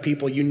with enough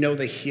people, you know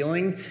the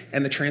healing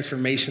and the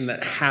transformation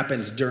that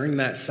happens during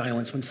that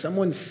silence. When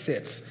someone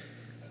sits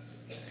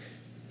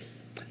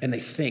and they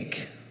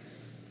think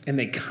and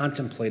they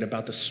contemplate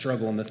about the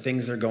struggle and the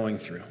things they're going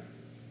through,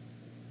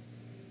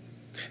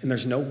 and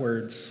there's no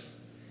words,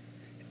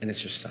 and it's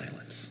just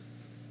silence.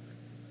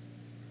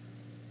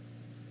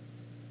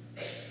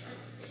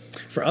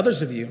 For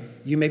others of you,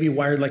 you may be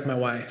wired like my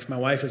wife. My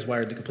wife is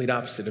wired the complete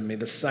opposite of me.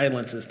 The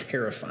silence is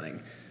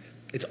terrifying.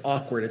 It's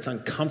awkward. It's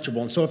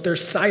uncomfortable. And so if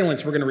there's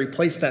silence, we're going to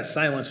replace that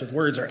silence with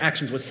words or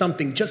actions with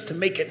something just to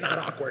make it not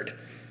awkward.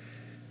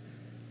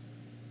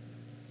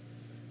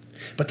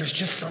 But there's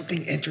just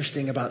something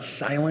interesting about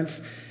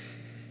silence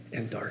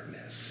and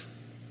darkness.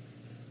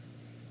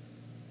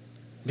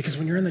 Because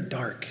when you're in the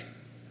dark,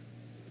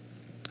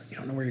 you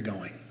don't know where you're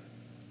going.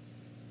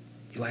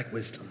 You lack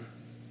wisdom,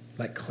 you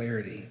lack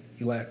clarity,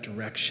 you lack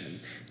direction,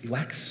 you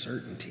lack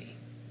certainty.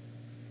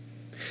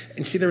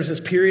 And see, there was this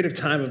period of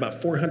time of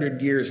about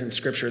 400 years in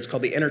Scripture. It's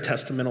called the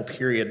intertestamental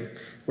period,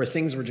 where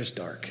things were just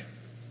dark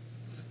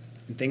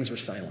and things were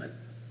silent.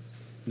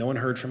 No one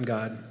heard from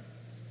God.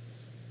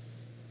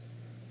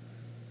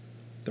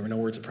 There were no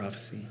words of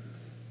prophecy.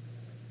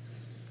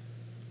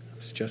 It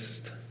was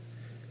just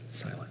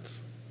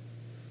silence.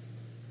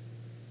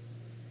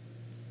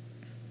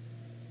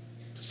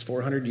 It's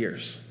 400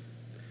 years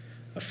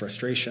of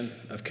frustration,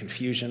 of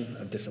confusion,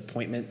 of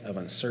disappointment, of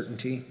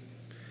uncertainty,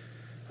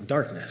 of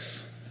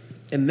darkness.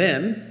 And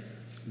then,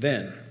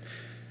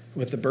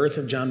 with the birth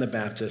of John the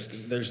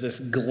Baptist, there's this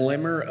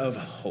glimmer of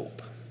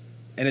hope.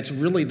 And it's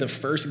really the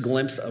first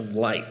glimpse of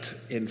light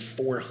in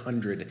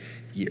 400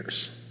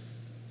 years.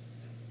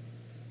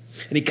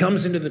 And he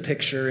comes into the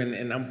picture,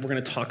 and we're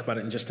going to talk about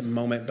it in just a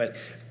moment, but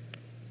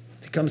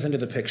he comes into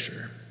the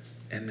picture,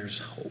 and there's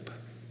hope.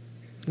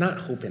 Not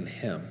hope in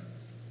him,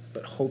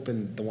 but hope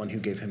in the one who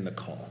gave him the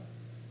call.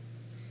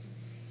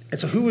 And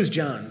so who was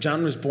John?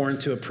 John was born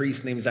to a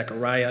priest named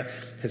Zechariah.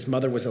 His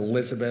mother was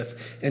Elizabeth.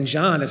 And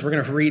John, as we're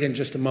going to read in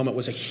just a moment,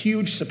 was a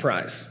huge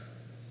surprise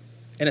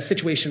in a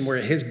situation where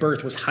his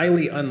birth was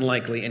highly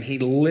unlikely. And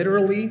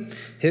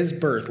his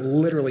birth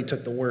literally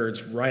took the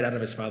words right out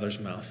of his father's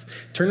mouth.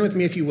 Turn with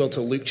me, if you will,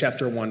 to Luke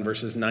chapter 1,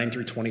 verses 9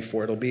 through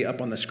 24. It'll be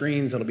up on the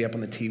screens. It'll be up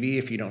on the TV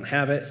if you don't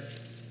have it.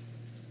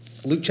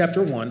 Luke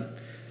chapter 1,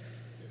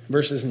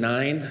 verses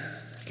 9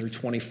 through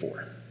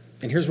 24.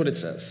 And here's what it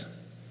says.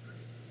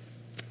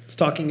 It's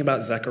talking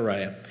about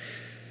Zechariah.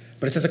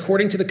 But it says,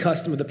 according to the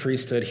custom of the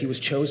priesthood, he was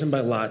chosen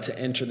by Lot to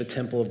enter the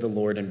temple of the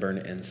Lord and burn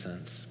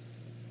incense.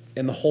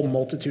 And the whole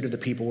multitude of the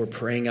people were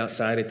praying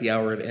outside at the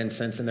hour of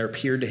incense, and there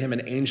appeared to him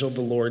an angel of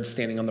the Lord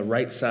standing on the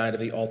right side of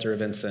the altar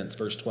of incense.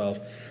 Verse 12.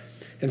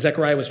 And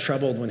Zechariah was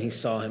troubled when he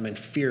saw him, and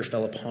fear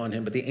fell upon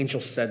him. But the angel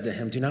said to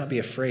him, do not be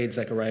afraid,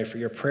 Zechariah, for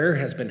your prayer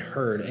has been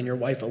heard, and your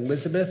wife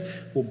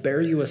Elizabeth will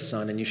bear you a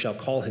son, and you shall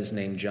call his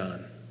name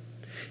John.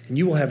 And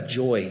you will have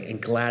joy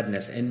and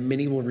gladness, and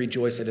many will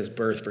rejoice at his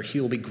birth, for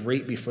he will be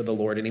great before the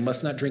Lord, and he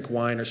must not drink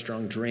wine or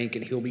strong drink,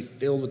 and he will be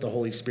filled with the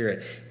Holy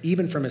Spirit,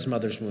 even from his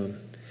mother's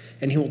womb.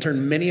 And he will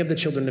turn many of the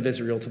children of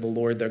Israel to the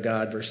Lord their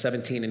God. Verse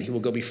 17, and he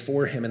will go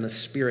before him in the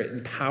spirit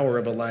and power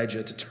of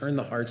Elijah to turn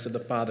the hearts of the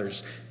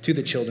fathers to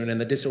the children and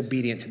the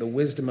disobedient to the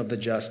wisdom of the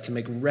just, to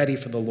make ready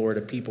for the Lord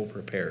a people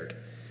prepared.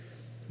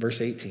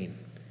 Verse 18,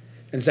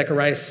 and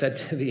Zechariah said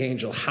to the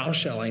angel, how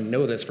shall I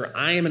know this? For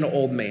I am an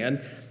old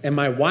man, and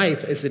my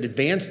wife is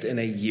advanced in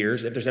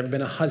years. If there's ever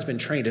been a husband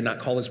trained to not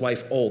call his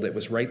wife old, it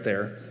was right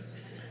there.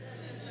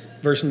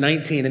 Verse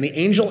 19, and the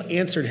angel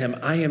answered him,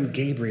 I am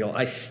Gabriel.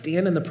 I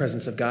stand in the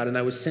presence of God, and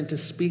I was sent to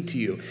speak to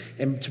you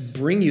and to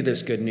bring you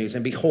this good news.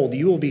 And behold,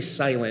 you will be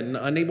silent and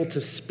unable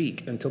to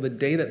speak until the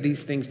day that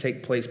these things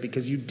take place,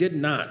 because you did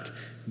not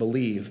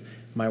believe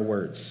my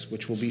words,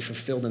 which will be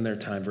fulfilled in their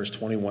time. Verse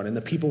 21, and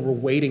the people were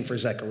waiting for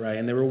Zechariah,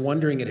 and they were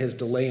wondering at his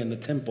delay in the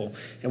temple.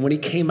 And when he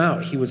came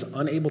out, he was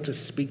unable to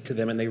speak to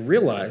them, and they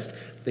realized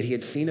that he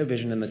had seen a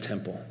vision in the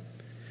temple.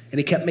 And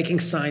he kept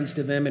making signs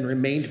to them and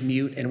remained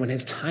mute. And when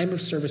his time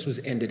of service was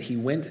ended, he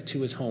went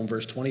to his home.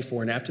 Verse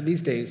 24, and after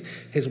these days,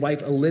 his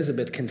wife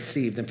Elizabeth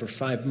conceived, and for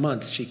 5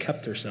 months she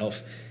kept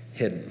herself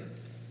hidden.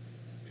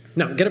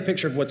 Now, get a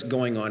picture of what's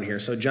going on here.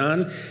 So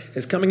John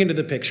is coming into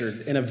the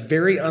picture in a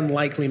very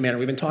unlikely manner.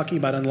 We've been talking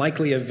about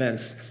unlikely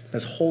events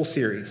this whole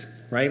series,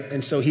 right?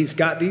 And so he's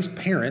got these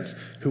parents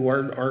who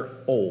are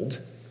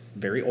old,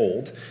 very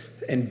old,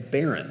 and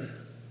barren.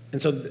 And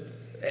so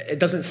it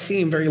doesn't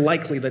seem very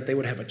likely that they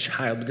would have a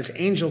child, but this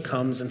angel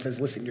comes and says,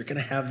 listen, you're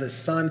going to have this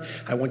son.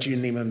 I want you to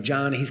name him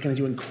John. He's going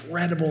to do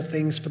incredible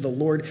things for the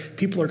Lord.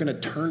 People are going to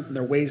turn from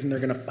their ways, and they're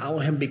going to follow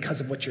him because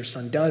of what your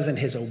son does and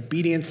his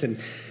obedience. And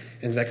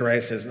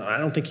Zechariah says, no, I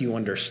don't think you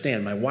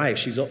understand. My wife,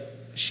 she's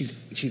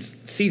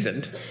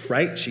seasoned,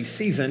 right? She's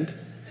seasoned.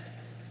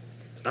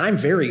 I'm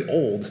very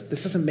old.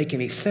 This doesn't make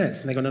any sense.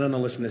 And they go, no,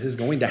 listen, this is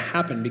going to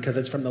happen because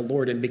it's from the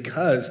Lord. And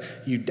because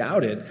you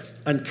doubted,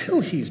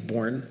 until he's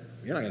born,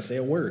 you're not going to say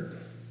a word.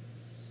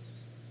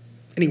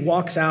 And he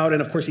walks out,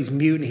 and of course he's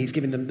mute, and he's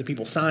giving the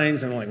people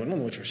signs, and I'm like, well, I don't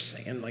know what you're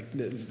saying. Like,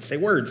 say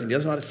words. And he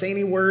doesn't know how to say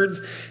any words.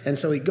 And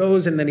so he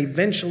goes, and then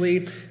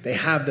eventually they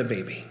have the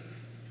baby.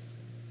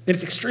 And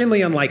it's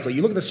extremely unlikely.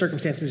 You look at the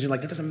circumstances, you're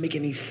like, that doesn't make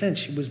any sense.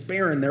 She was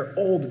barren, they're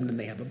old, and then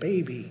they have a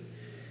baby.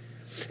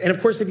 And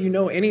of course, if you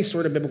know any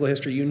sort of biblical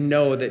history, you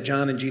know that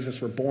John and Jesus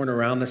were born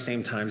around the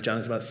same time. John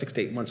is about 6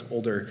 to 8 months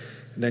older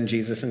than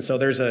Jesus. And so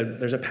there's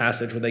a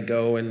passage where they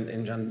go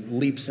and John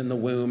leaps in the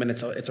womb, and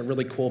it's a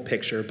really cool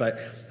picture. But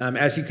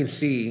as you can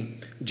see,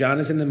 John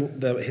is in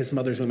his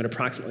mother's womb at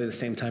approximately the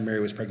same time Mary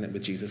was pregnant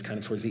with Jesus, kind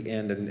of towards the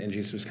end, and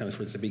Jesus was kind of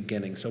towards the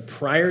beginning. So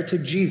prior to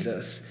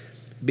Jesus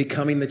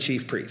becoming the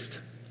chief priest,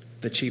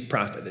 the chief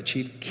prophet, the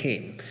chief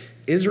king,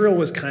 Israel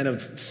was kind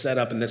of set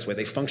up in this way.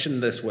 They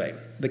functioned this way.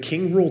 The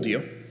king ruled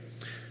you.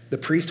 The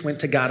priest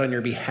went to God on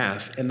your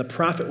behalf, and the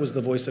prophet was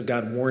the voice of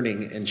God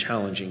warning and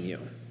challenging you.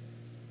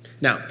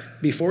 Now,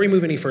 before we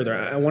move any further,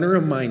 I want to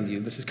remind you,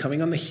 this is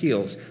coming on the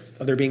heels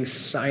of there being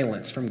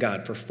silence from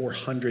God for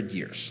 400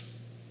 years.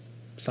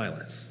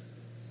 Silence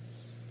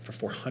for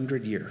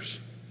 400 years.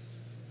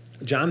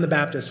 John the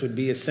Baptist would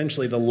be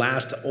essentially the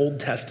last Old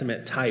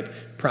Testament type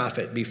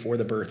prophet before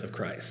the birth of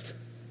Christ.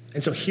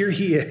 And so here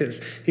he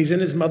is. He's in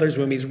his mother's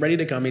womb. He's ready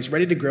to come. He's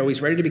ready to grow.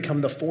 He's ready to become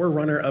the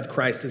forerunner of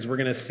Christ, as we're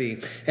going to see.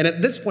 And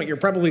at this point, you're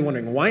probably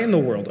wondering, why in the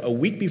world, a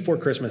week before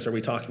Christmas, are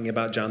we talking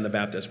about John the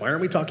Baptist? Why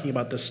aren't we talking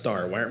about the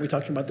star? Why aren't we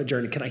talking about the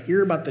journey? Can I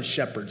hear about the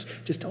shepherds?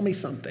 Just tell me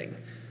something.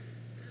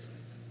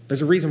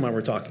 There's a reason why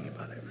we're talking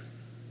about it.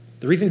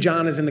 The reason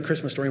John is in the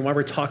Christmas story and why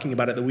we're talking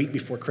about it the week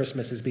before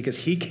Christmas is because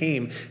he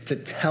came to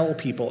tell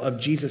people of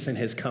Jesus and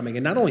his coming.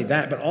 And not only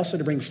that, but also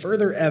to bring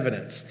further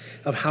evidence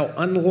of how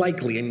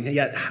unlikely and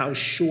yet how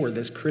sure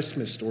this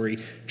Christmas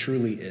story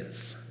truly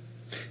is.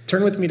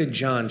 Turn with me to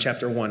John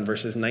chapter 1,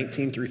 verses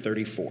 19 through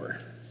 34.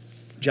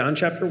 John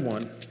chapter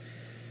 1,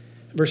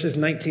 verses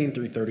 19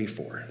 through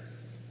 34.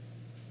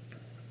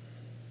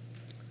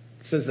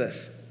 It says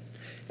this,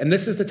 and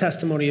this is the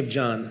testimony of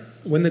John.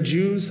 When the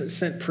Jews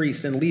sent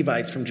priests and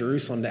Levites from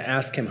Jerusalem to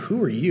ask him,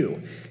 who are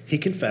you? He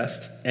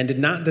confessed and did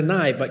not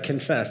deny, but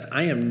confessed,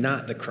 I am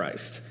not the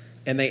Christ.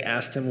 And they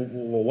asked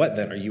him, well, what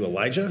then? Are you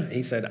Elijah?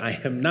 He said,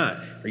 I am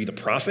not. Are you the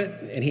prophet?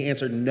 And he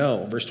answered,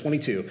 no. Verse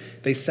 22,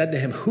 they said to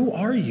him, who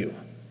are you?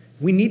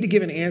 We need to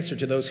give an answer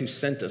to those who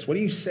sent us. What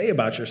do you say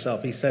about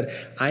yourself? He said,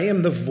 I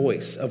am the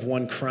voice of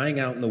one crying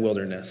out in the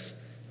wilderness.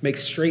 Make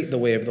straight the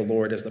way of the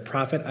Lord, as the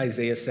prophet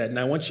Isaiah said. And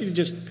I want you to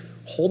just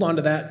hold on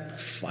to that,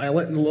 file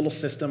it in the little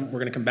system. We're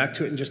going to come back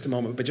to it in just a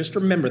moment, but just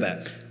remember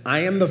that.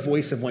 I am the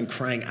voice of one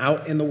crying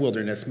out in the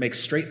wilderness, make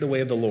straight the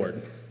way of the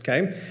Lord,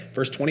 okay?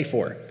 Verse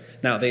 24,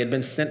 Now, they had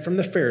been sent from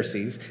the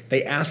Pharisees.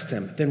 They asked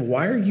him, then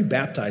why are you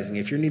baptizing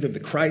if you're neither the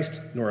Christ,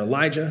 nor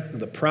Elijah, nor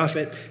the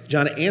prophet?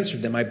 John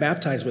answered them, I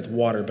baptize with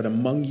water, but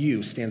among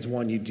you stands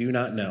one you do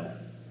not know.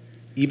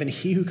 Even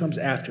he who comes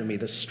after me,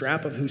 the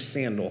strap of whose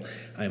sandal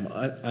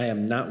I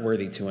am not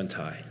worthy to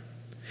untie.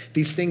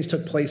 These things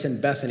took place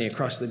in Bethany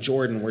across the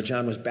Jordan where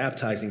John was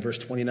baptizing. Verse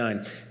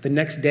 29. The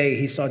next day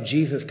he saw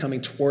Jesus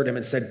coming toward him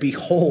and said,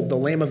 behold, the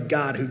Lamb of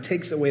God who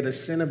takes away the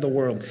sin of the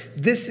world.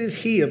 This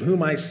is he of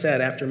whom I said,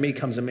 after me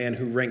comes a man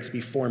who ranks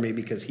before me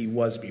because he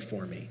was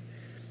before me.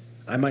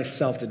 I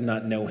myself did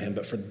not know him,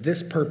 but for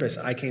this purpose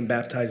I came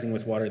baptizing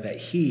with water that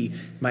he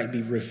might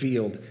be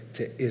revealed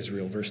to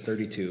Israel. Verse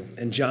 32.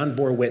 And John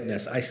bore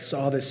witness. I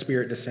saw the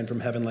Spirit descend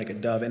from heaven like a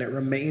dove, and it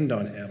remained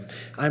on him.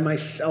 I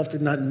myself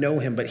did not know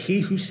him, but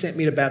he who sent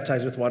me to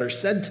baptize with water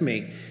said to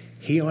me,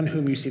 he on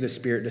whom you see the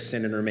Spirit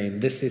descend and remain,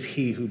 this is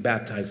he who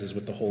baptizes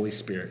with the Holy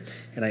Spirit.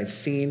 And I have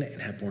seen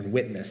and have borne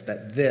witness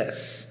that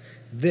this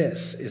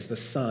is the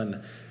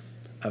Son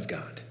of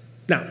God.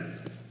 Now,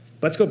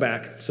 let's go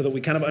back so that we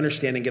kind of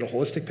understand and get a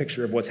holistic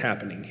picture of what's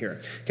happening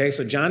here. Okay,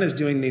 so John is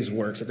doing these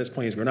works. At this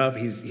point, he's grown up.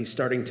 He's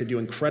starting to do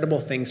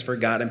incredible things for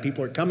God, and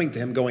people are coming to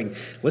him going,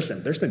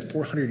 listen, there's been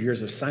 400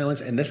 years of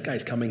silence, and this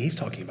guy's coming. He's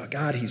talking about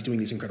God. He's doing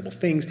these incredible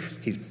things.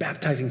 He's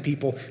baptizing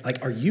people. Like,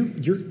 you're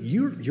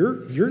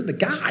the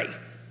guy.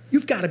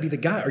 You've got to be the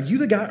guy. Are you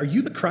the guy? Are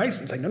you the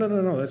Christ? He's like,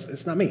 no,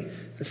 that's not me.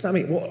 That's not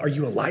me. Well, are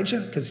you Elijah?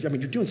 Because, you're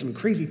doing some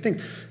crazy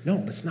things.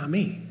 No, that's not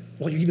me.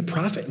 Well, are you the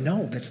prophet?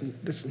 No, that's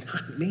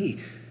not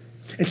me.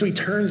 And so he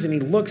turns and he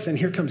looks, and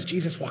here comes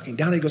Jesus walking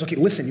down, and he goes, okay,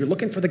 listen, you're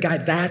looking for the guy.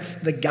 That's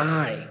the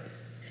guy.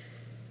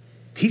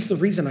 He's the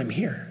reason I'm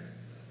here.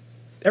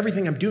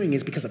 Everything I'm doing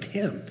is because of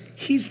him.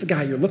 He's the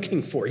guy you're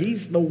looking for.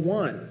 He's the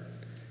one.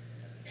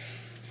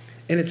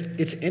 And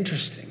it's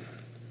interesting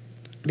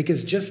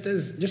because just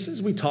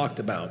as we talked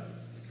about,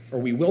 or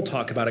we will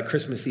talk about at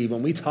Christmas Eve,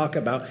 when we talk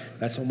about,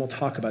 that's when we'll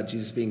talk about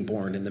Jesus being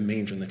born in the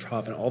manger and the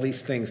trough and all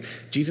these things.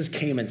 Jesus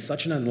came in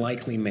such an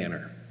unlikely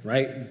manner,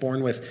 right?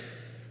 Born with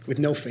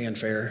no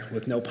fanfare,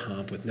 with no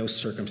pomp, with no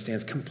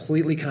circumstance,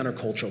 completely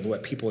countercultural to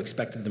what people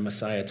expected the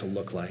Messiah to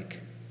look like.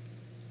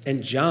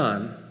 And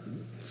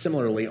John,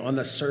 similarly, on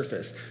the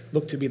surface,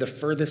 looked to be the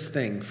furthest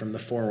thing from the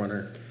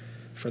forerunner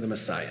for the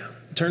Messiah.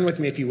 Turn with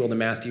me, if you will, to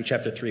Matthew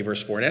chapter 3,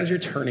 verse 4. And as you're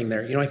turning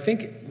there, I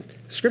think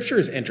Scripture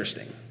is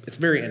interesting. It's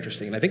very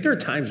interesting. And I think there are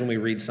times when we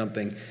read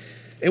something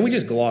and we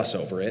just gloss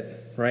over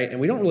it, right? And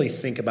we don't really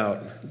think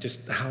about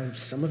just how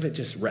some of it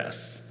just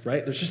rests,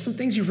 right? There's just some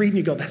things you read and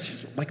you go, that's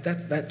just like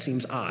that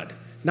seems odd.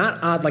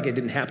 Not odd like it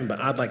didn't happen, but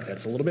odd like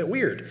that's a little bit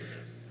weird.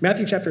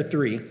 Matthew chapter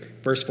 3,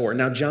 verse 4.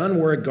 Now John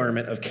wore a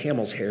garment of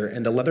camel's hair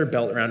and a leather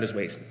belt around his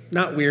waist.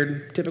 Not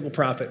weird. Typical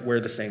prophet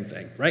wear the same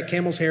thing, right?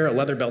 Camel's hair, a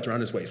leather belt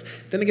around his waist.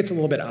 Then it gets a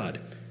little bit odd.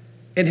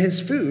 And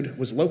his food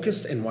was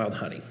locusts and wild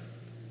honey.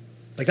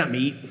 Like not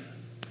meat,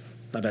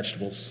 not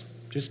vegetables,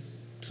 just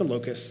some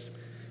locusts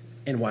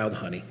and wild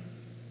honey.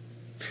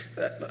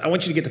 I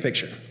want you to get the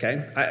picture,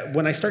 okay?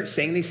 When I start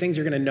saying these things,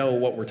 you're going to know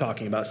what we're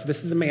talking about. So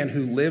this is a man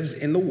who lives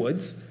in the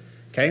woods,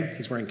 okay?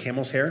 He's wearing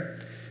camel's hair.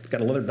 He's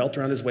got a leather belt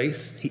around his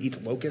waist. He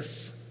eats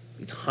locusts,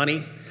 eats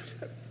honey.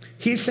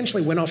 He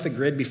essentially went off the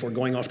grid before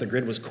going off the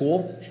grid was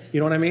cool.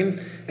 You know what I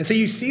mean? And so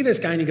you see this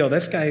guy and you go,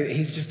 this guy,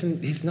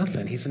 he's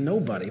nothing. He's a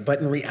nobody. But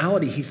in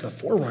reality, he's the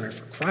forerunner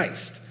for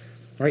Christ,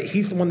 right?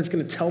 He's the one that's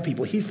going to tell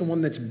people. He's the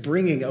one that's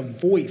bringing a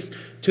voice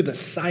to the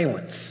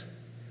silence.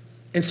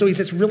 And so he's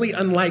this really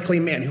unlikely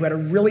man who had a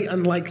really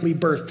unlikely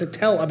birth to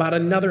tell about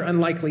another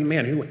unlikely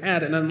man who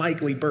had an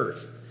unlikely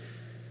birth.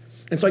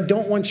 And so I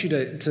don't want you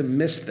to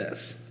miss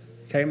this,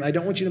 okay? I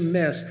don't want you to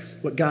miss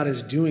what God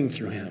is doing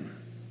through him.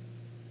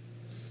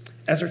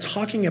 As they're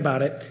talking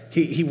about it,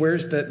 he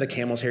wears the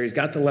camel's hair. He's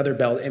got the leather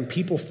belt, and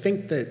people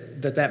think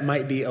that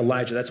might be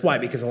Elijah. That's why,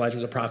 because Elijah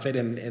was a prophet,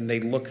 and they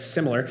look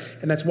similar.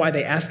 And that's why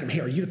they ask him, hey,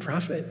 are you the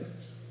prophet?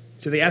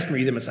 So they ask him, are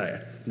you the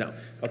Messiah? No.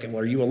 Okay, well,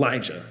 are you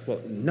Elijah?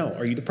 Well, no.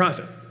 Are you the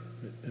prophet?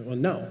 Well,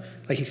 no.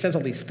 Like he says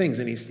all these things,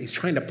 and he's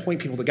trying to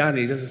point people to God, and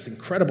he does this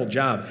incredible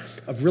job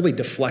of really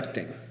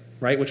deflecting,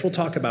 right? Which we'll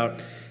talk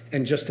about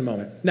in just a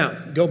moment. Now,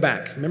 go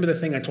back. Remember the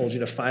thing I told you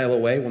to file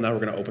away? Well, now we're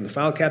going to open the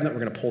file cabinet. We're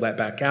going to pull that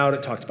back out.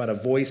 It talks about a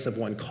voice of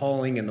one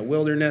calling in the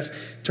wilderness.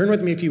 Turn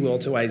with me, if you will,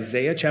 to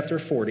Isaiah chapter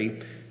 40,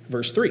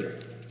 verse 3. I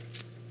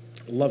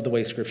love the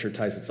way Scripture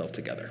ties itself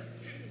together.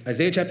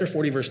 Isaiah chapter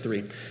 40, verse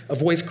 3. A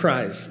voice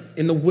cries,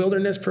 in the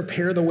wilderness,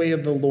 prepare the way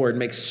of the Lord.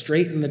 Make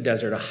straight in the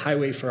desert a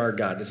highway for our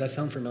God. Does that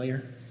sound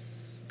familiar?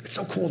 It's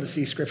so cool to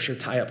see Scripture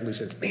tie up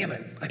loose ends.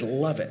 Man, I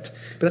love it.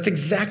 But that's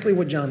exactly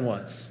what John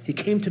was. He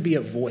came to be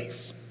a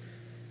voice.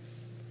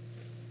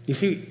 You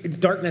see,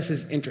 darkness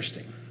is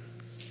interesting.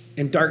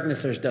 In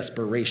darkness, there's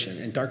desperation.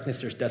 In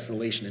darkness, there's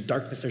desolation. In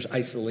darkness, there's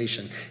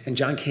isolation. And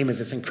John came as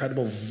this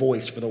incredible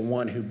voice for the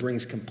one who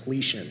brings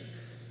completion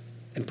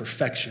and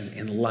perfection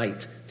and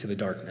light to the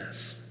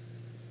darkness.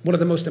 One of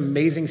the most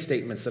amazing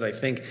statements that I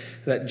think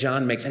that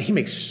John makes, and he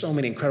makes so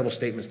many incredible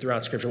statements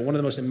throughout Scripture, one of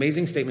the most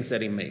amazing statements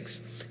that he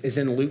makes is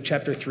in Luke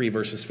chapter 3,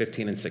 verses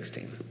 15 and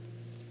 16.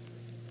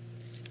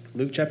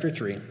 Luke chapter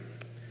 3.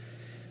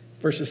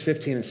 Verses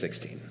 15 and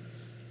 16.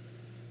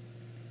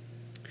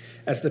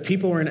 As the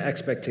people were in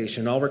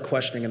expectation, all were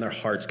questioning in their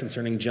hearts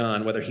concerning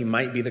John, whether he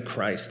might be the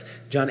Christ.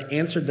 John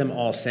answered them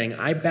all, saying,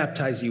 I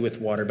baptize you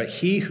with water, but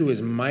he who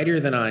is mightier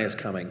than I is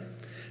coming,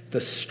 the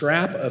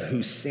strap of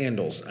whose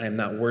sandals I am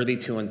not worthy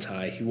to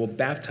untie. He will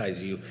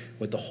baptize you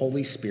with the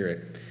Holy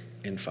Spirit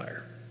and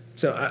fire.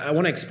 So I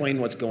want to explain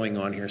what's going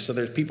on here. So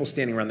there's people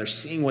standing around, they're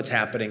seeing what's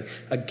happening.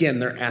 Again,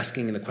 they're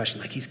asking the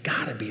question, like, he's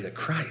got to be the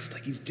Christ.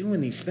 Like, he's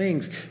doing these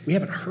things. We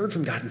haven't heard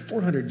from God in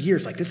 400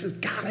 years. Like, this has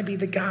got to be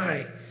the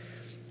guy.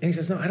 And he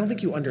says, no, I don't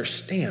think you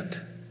understand.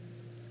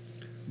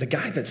 The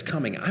guy that's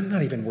coming, I'm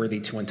not even worthy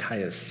to untie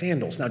his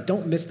sandals. Now,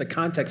 don't miss the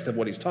context of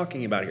what he's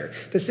talking about here.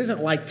 This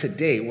isn't like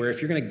today where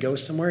if you're going to go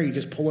somewhere, you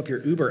just pull up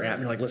your Uber app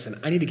and you're like, listen,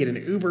 I need to get an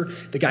Uber.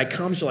 The guy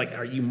comes, you're like,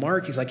 are you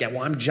Mark? He's like, yeah,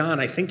 well, I'm John.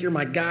 I think you're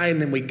my guy.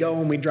 And then we go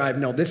and we drive.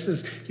 No, this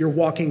is, you're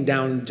walking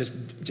down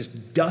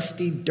just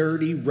dusty,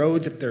 dirty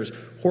roads. If there's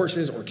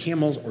horses or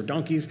camels or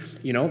donkeys,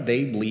 you know,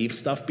 they leave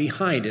stuff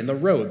behind in the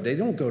road. They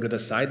don't go to the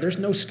side. There's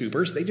no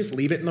scoopers. They just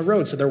leave it in the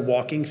road. So they're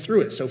walking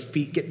through it. So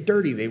feet get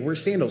dirty. They wear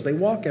sandals. They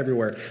walk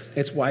everywhere.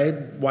 It's why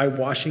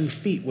washing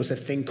feet was a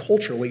thing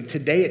culturally.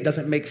 Today, it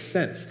doesn't make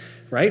sense,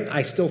 right?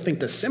 I still think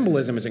the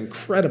symbolism is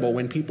incredible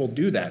when people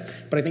do that.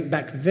 But I think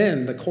back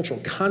then, the cultural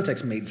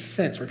context made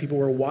sense where people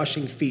were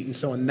washing feet. And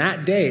so in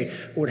that day,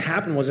 what would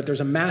happen was if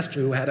there's a master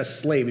who had a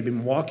slave, he'd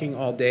been walking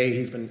all day,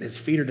 his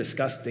feet are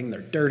disgusting,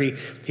 they're dirty.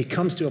 He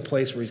comes to a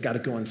place where he's got to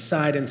go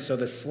inside. And so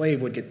the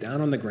slave would get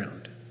down on the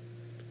ground,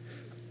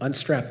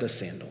 unstrap the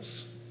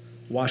sandals,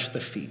 wash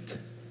the feet,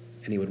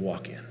 and he would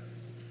walk in.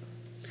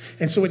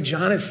 And so what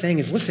John is saying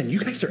is, listen, you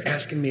guys are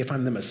asking me if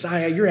I'm the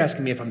Messiah. You're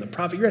asking me if I'm the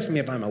prophet. You're asking me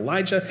if I'm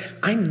Elijah.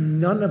 I'm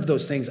none of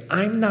those things.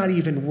 I'm not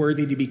even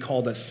worthy to be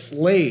called a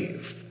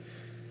slave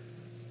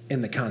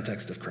in the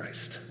context of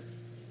Christ.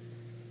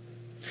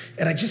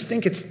 And I just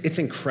think it's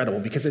incredible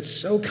because it's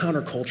so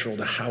countercultural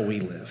to how we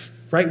live,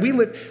 right? We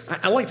live,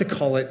 I like to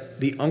call it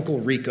the Uncle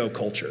Rico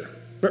culture.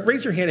 But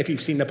raise your hand if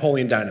you've seen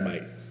Napoleon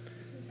Dynamite.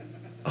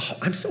 Oh,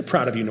 I'm so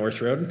proud of you,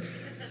 North Road.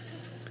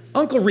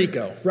 Uncle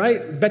Rico,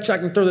 right? Bet you I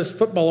can throw this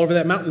football over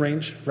that mountain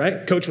range,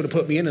 right? Coach would have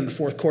put me in the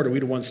fourth quarter.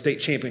 We'd have won state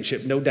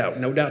championship, no doubt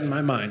in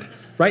my mind,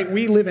 right?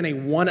 We live in a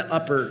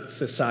one-upper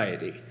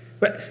society.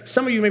 But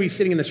some of you may be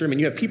sitting in this room and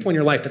you have people in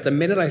your life that the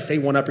minute I say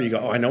one-upper, you go,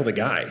 oh, I know the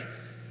guy.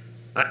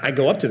 I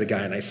go up to the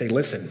guy and I say,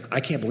 listen,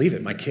 I can't believe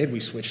it. My kid, we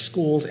switched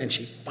schools and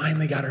she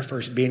finally got her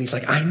first B. And he's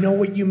like, I know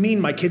what you mean.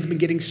 My kid's been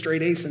getting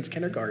straight A's since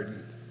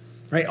kindergarten.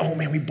 Right? Oh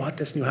man, we bought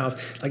this new house.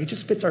 Like it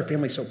just fits our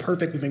family so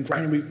perfect. We've been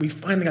grinding. We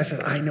finally, I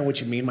said, I know what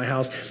you mean. My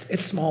house,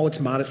 it's small, it's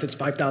modest, it's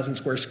 5,000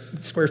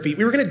 square feet.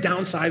 We were going to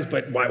downsize,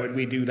 but why would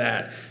we do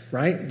that?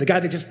 Right? The guy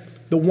that just,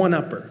 the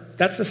one-upper.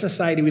 That's the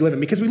society we live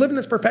in because we live in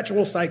this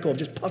perpetual cycle of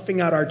just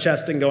puffing out our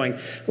chest and going,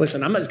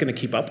 listen, I'm not just going to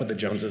keep up with the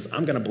Joneses.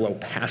 I'm going to blow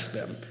past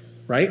them.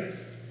 Right?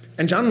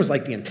 And John was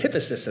like the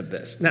antithesis of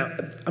this. Now,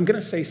 I'm going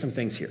to say some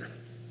things here.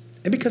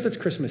 And because it's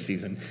Christmas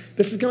season,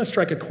 this is going to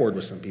strike a chord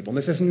with some people. And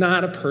this is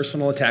not a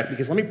personal attack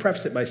because let me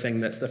preface it by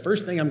saying this. The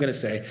first thing I'm going to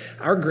say,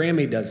 our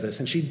Grammy does this,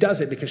 and she does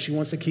it because she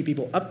wants to keep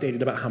people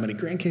updated about how many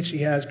grandkids she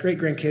has,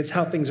 great-grandkids,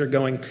 how things are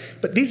going.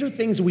 But these are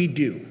things we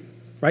do,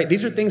 right?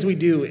 These are things we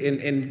do,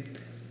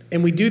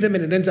 and we do them,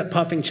 and it ends up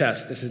puffing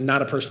chest. This is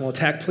not a personal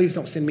attack. Please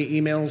don't send me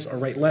emails or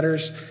write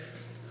letters.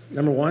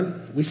 Number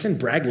one, we send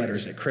brag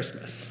letters at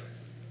Christmas.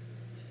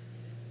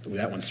 Ooh,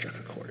 that one struck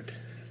a chord.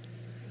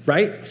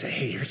 Right? We say,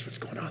 hey, here's what's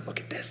going on. Look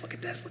at this, look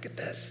at this, look at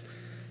this.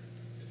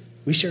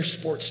 We share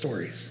sports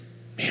stories.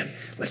 Man,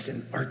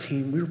 listen, our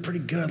team, we were pretty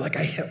good. Like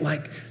I hit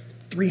like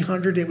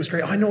 300. It was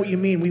great. Oh, I know what you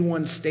mean. We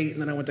won state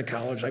and then I went to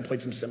college. I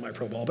played some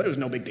semi-pro ball, but it was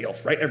no big deal,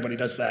 right? Everybody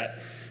does that,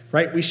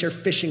 right? We share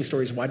fishing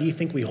stories. Why do you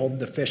think we hold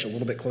the fish a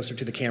little bit closer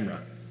to the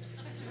camera?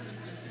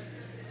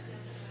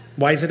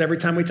 Why is it every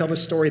time we tell the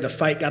story, the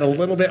fight got a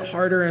little bit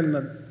harder and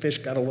the fish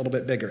got a little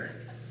bit bigger,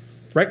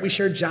 right? We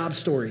share job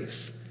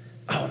stories.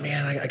 Oh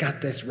man, I got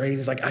this raise.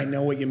 It's like, I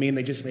know what you mean.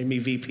 They just made me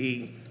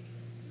VP.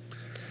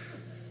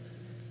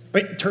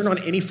 Right? Turn on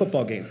any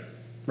football game,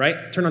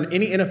 right? Turn on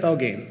any NFL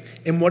game.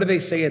 And what do they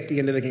say at the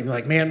end of the game? They're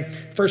like, man,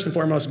 first and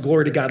foremost,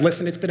 glory to God.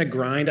 Listen, it's been a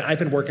grind. I've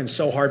been working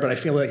so hard, but I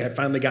feel like I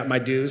finally got my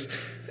dues.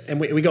 And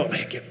we go,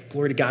 man,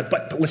 glory to God.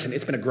 But listen,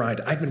 it's been a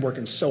grind. I've been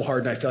working so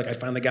hard, and I feel like I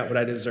finally got what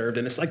I deserved.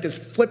 And it's like this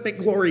flippant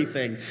glory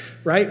thing,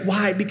 right?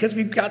 Why? Because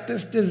we've got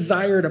this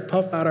desire to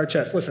puff out our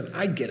chest. Listen,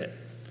 I get it.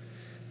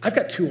 I've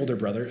got 2 older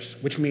brothers,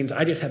 which means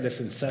I just have this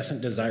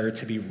incessant desire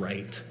to be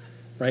right?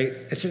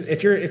 It's just,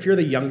 if you're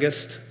the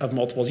youngest of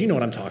multiples, you know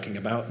what I'm talking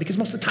about, because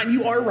most of the time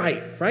you are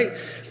right?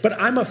 But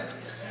I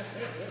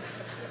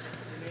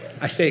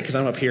say it because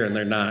I'm up here and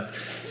they're not.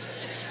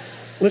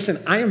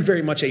 Listen, I am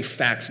very much a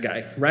facts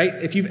guy, right?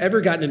 If you've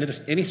ever gotten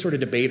into any sort of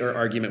debate or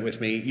argument with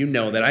me, you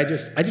know that I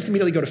just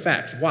immediately go to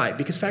facts. Why?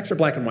 Because facts are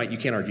black and white. You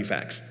can't argue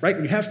facts, right?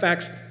 When you have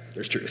facts,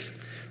 there's truth,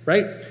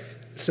 right?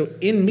 So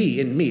in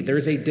me,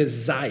 there's a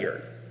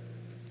desire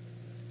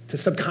to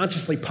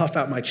subconsciously puff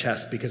out my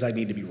chest because I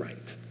need to be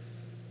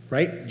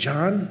right?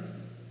 John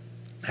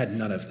had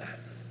none of that.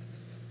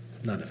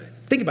 None of it.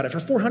 Think about it. For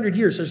 400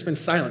 years, there's been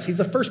silence. He's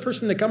the first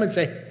person to come and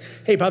say,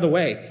 hey, by the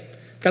way,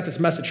 got this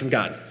message from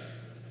God.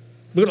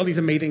 Look at all these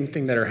amazing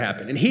things that are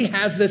happening. And he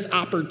has this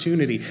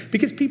opportunity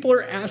because people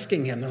are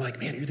asking him. They're like,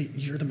 man,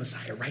 you're the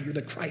Messiah, right? You're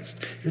the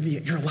Christ.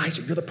 You're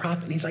Elijah. You're the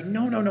prophet. And he's like,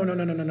 no.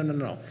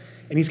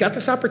 And he's got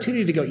this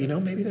opportunity to go,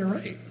 maybe they're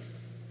right.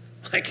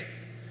 Like,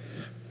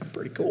 I'm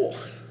pretty cool.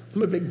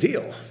 I'm a big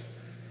deal.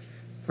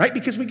 Right?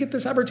 Because we get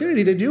this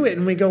opportunity to do it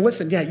and we go,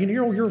 listen, yeah,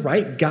 you're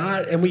right.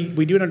 God, and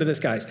we do it under this,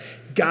 guys.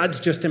 God's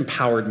just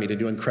empowered me to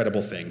do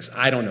incredible things.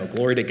 I don't know.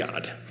 Glory to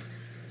God.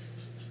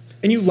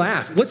 And you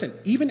laugh. Listen,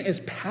 even as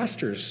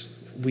pastors,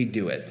 we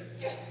do it.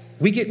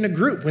 We get in a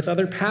group with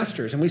other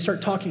pastors and we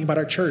start talking about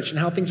our church and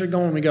how things are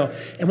going. We go,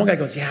 and one guy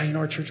goes, yeah,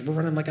 our church, we're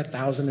running like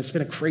 1,000. It's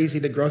been crazy,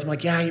 the growth. I'm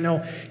like,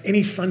 yeah,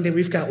 any Sunday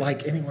we've got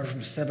like anywhere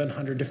from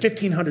 700 to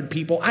 1,500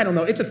 people. I don't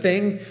know. It's a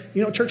thing.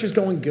 Church is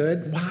going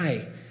good.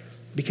 Why?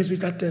 Because we've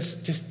got this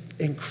just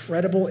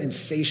incredible,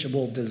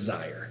 insatiable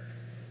desire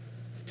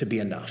to be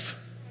enough.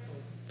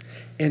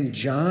 And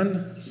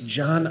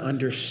John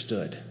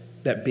understood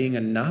that being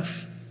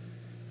enough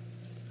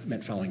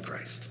meant following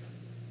Christ.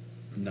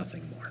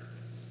 Nothing more.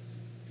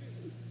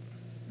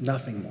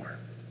 Nothing more.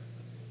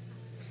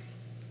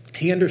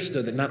 He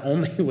understood that not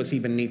only was he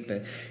beneath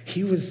it,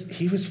 he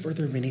was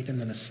further beneath him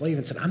than a slave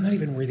and said, I'm not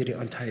even worthy to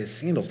untie his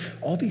sandals.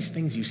 All these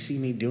things you see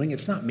me doing,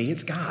 it's not me,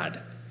 it's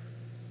God.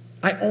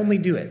 I only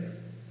do it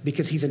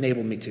because he's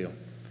enabled me to.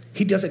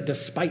 He does it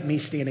despite me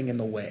standing in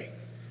the way.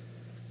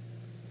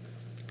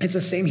 It's the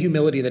same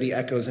humility that he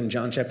echoes in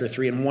John chapter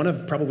 3, and one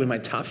of probably my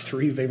top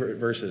 3 favorite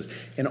verses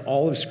in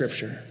all of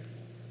Scripture.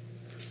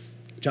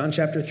 John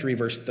chapter 3,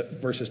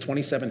 verses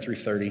 27 through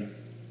 30. And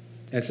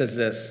it says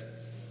this.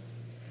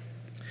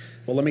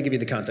 Well, let me give you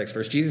the context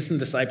first. Jesus and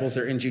the disciples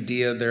are in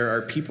Judea. There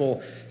are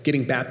people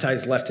getting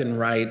baptized left and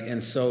right.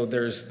 And so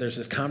there's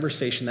this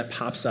conversation that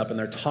pops up, and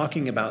they're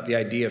talking about the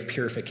idea of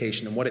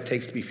purification and what it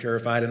takes to be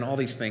purified and all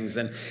these things.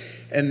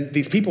 And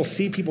these people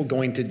see people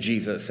going to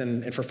Jesus.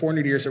 And for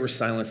 400 years, there was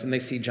silence. And they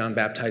see John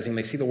baptizing.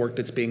 They see the work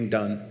that's being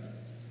done.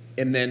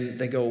 And then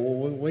they go,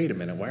 well, wait a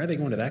minute. Why are they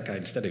going to that guy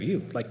instead of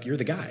you? Like, you're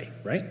the guy,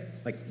 right?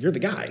 Like, you're the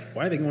guy.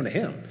 Why are they going to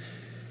him?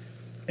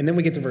 And then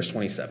we get to verse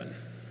 27.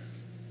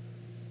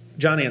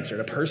 John answered,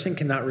 a person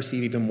cannot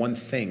receive even one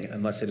thing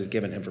unless it is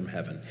given him from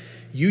heaven.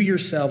 You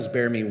yourselves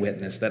bear me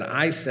witness that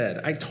I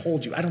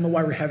told you, I don't know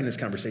why we're having this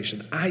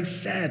conversation. I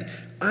said,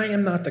 I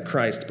am not the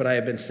Christ, but I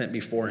have been sent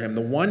before him.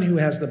 The one who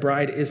has the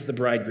bride is the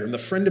bridegroom. The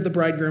friend of the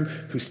bridegroom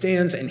who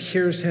stands and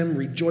hears him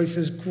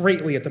rejoices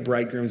greatly at the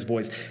bridegroom's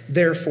voice.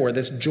 Therefore,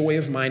 this joy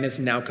of mine is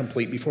now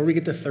complete. Before we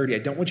get to 30, I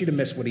don't want you to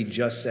miss what he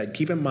just said.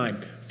 Keep in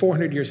mind,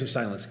 400 years of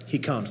silence. He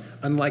comes,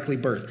 unlikely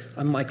birth,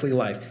 unlikely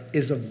life,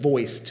 is a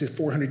voice to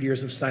 400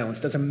 years of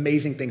silence, does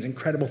amazing things,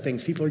 incredible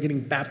things. People are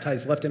getting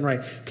baptized left and right.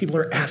 People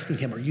are asking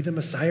him, are you the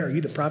Messiah? Are you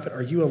the prophet?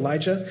 Are you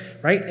Elijah?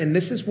 Right? And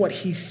this is what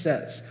he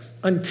says.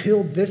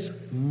 Until this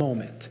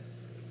moment,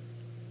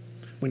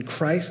 when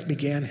Christ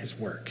began his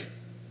work,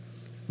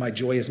 my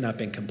joy has not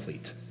been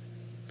complete.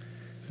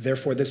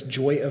 Therefore, this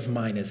joy of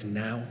mine is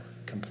now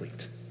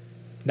complete.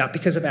 Not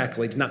because of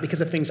accolades, not because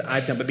of things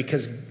I've done, but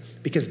because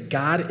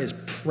God is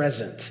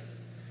present.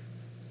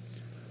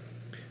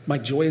 My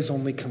joy is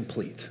only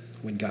complete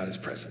when God is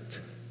present.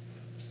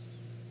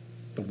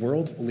 The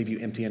world will leave you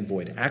empty and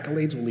void.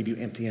 Accolades will leave you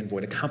empty and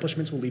void.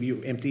 Accomplishments will leave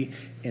you empty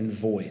and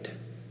void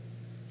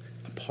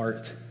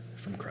apart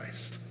from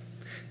Christ.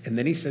 And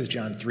then he says,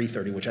 John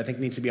 3:30, which I think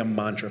needs to be a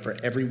mantra for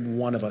every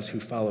one of us who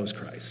follows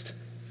Christ.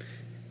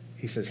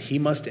 He says, he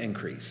must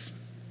increase,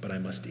 but I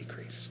must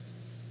decrease.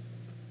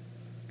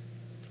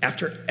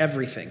 After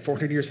everything,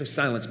 400 years of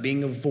silence,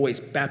 being a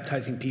voice,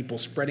 baptizing people,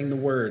 spreading the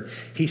word,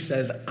 he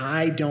says,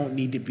 I don't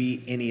need to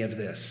be any of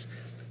this.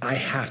 I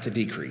have to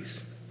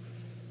decrease.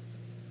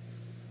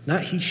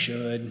 Not he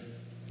should,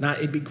 not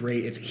it'd be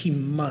great. It's he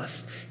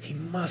must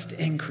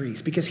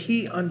increase because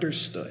he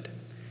understood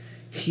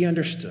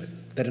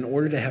that in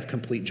order to have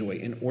complete joy,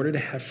 in order to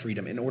have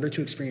freedom, in order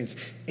to experience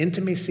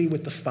intimacy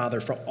with the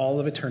Father for all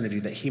of eternity,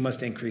 that he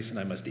must increase and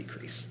I must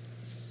decrease.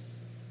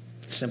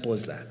 Simple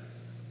as that.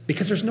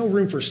 Because there's no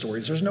room for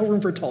stories. There's no room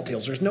for tall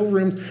tales. There's no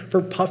room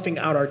for puffing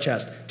out our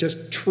chest.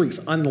 Just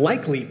truth.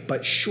 Unlikely,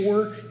 but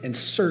sure and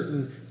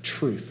certain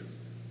truth,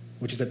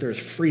 which is that there is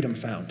freedom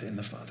found in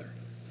the Father.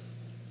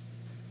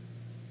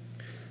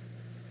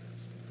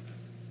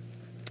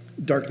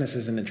 Darkness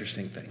is an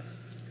interesting thing.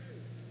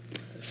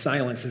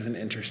 Silence is an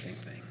interesting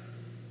thing.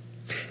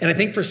 And I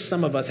think for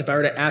some of us, if I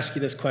were to ask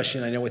you this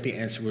question, I know what the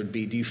answer would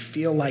be. Do you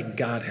feel like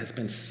God has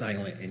been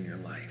silent in your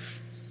life?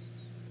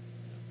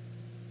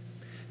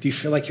 Do you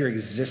feel like you're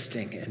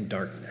existing in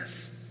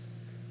darkness?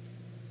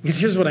 Because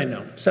here's what I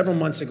know. Several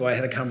months ago, I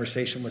had a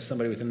conversation with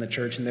somebody within the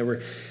church, and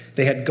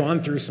they had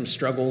gone through some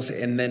struggles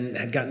and then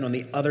had gotten on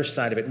the other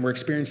side of it and were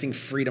experiencing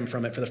freedom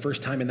from it for the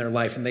first time in their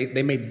life. And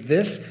they made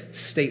this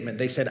statement.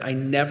 They said, I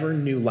never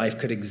knew life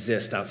could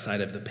exist outside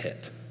of the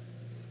pit.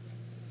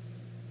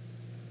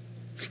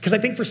 Because I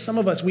think for some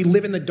of us, we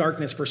live in the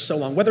darkness for so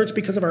long, whether it's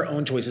because of our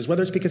own choices,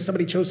 whether it's because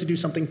somebody chose to do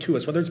something to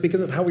us, whether it's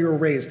because of how we were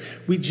raised,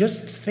 we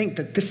just think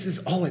that this is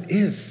all it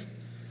is.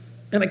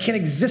 And I can't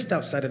exist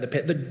outside of the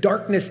pit. The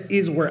darkness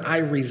is where I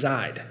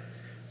reside.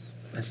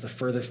 That's the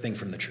furthest thing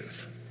from the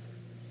truth.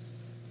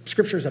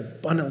 Scripture is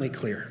abundantly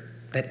clear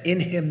that in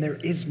him there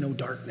is no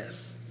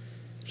darkness.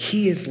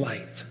 He is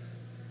light.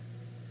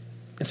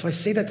 And so I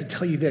say that to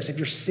tell you this. If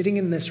you're sitting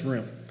in this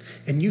room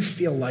and you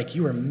feel like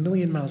you are a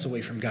million miles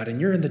away from God and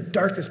you're in the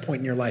darkest point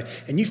in your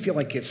life and you feel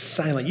like it's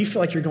silent, you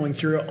feel like you're going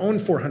through your own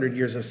 400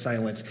 years of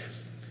silence,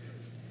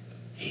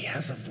 he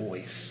has a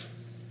voice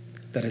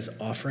that is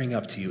offering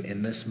up to you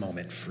in this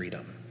moment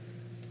freedom.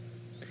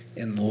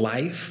 And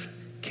life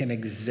can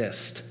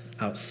exist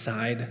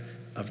outside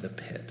of the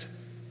pit.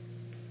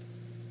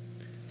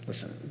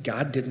 Listen,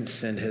 God didn't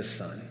send his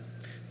son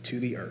to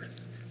the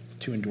earth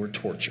to endure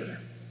torture,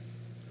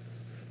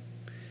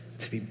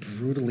 to be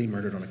brutally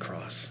murdered on a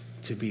cross,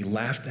 to be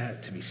laughed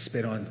at, to be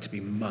spit on, to be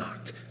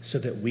mocked, so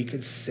that we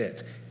could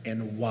sit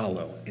and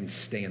wallow and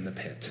stay in the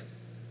pit.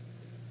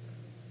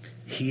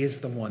 He is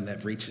the one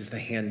that reaches the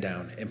hand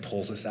down and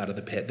pulls us out of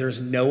the pit. There's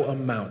no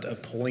amount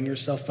of pulling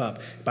yourself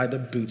up by the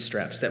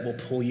bootstraps that will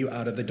pull you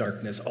out of the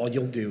darkness. All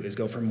you'll do is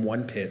go from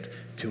one pit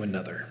to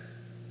another.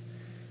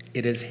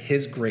 It is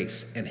his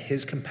grace and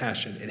his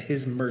compassion and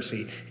his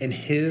mercy and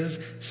his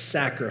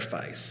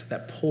sacrifice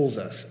that pulls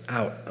us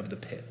out of the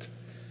pit.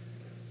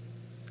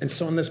 And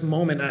so in this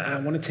moment, I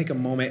want to take a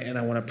moment and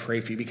I want to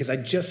pray for you, because I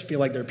just feel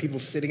like there are people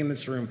sitting in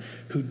this room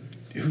who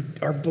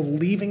are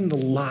believing the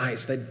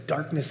lies that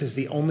darkness is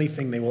the only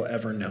thing they will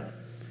ever know.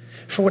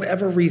 For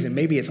whatever reason,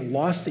 maybe it's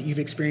loss that you've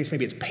experienced,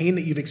 maybe it's pain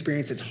that you've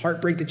experienced, it's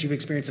heartbreak that you've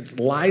experienced, it's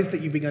lies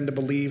that you've begun to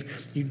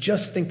believe. You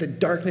just think that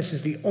darkness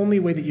is the only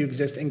way that you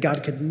exist and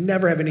God could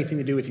never have anything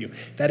to do with you.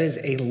 That is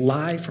a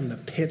lie from the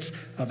pits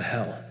of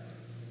hell.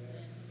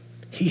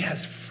 He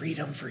has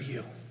freedom for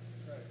you.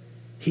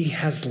 He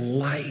has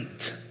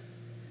light.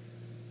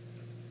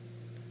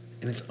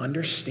 And it's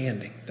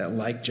understanding that,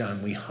 like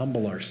John, we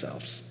humble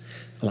ourselves,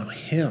 allow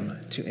him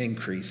to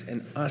increase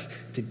and us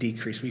to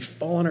decrease. We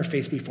fall on our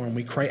face before him.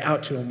 We cry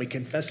out to him. We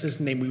confess his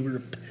name. We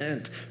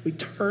repent. We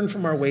turn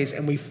from our ways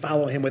and we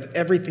follow him with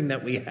everything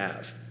that we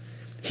have.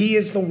 He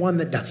is the one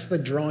that does the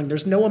drawing.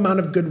 There's no amount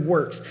of good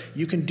works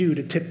you can do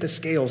to tip the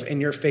scales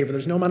in your favor.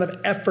 There's no amount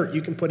of effort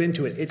you can put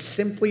into it. It's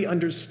simply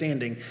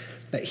understanding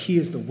that he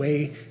is the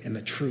way and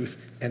the truth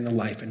and the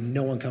life, and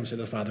no one comes to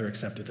the Father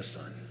except through the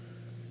Son.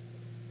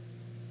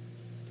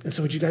 And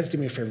so would you guys do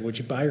me a favor? Would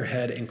you bow your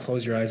head and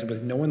close your eyes, and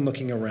with no one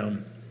looking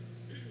around?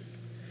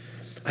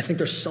 I think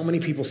there's so many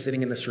people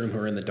sitting in this room who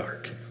are in the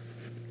dark.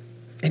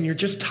 And you're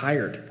just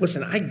tired.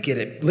 Listen, I get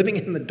it. Living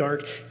in the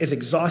dark is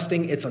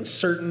exhausting. It's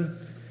uncertain.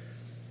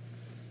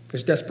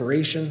 There's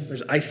desperation.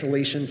 There's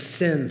isolation.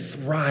 Sin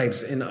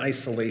thrives in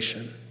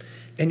isolation.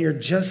 And you're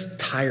just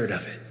tired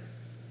of it.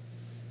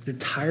 You're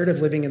tired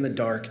of living in the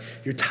dark.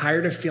 You're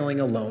tired of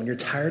feeling alone. You're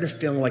tired of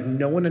feeling like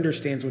no one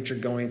understands what you're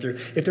going through.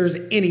 If there's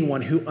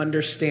anyone who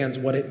understands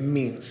what it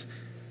means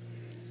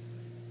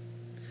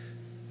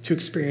to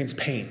experience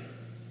pain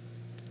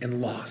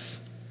and loss,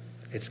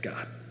 it's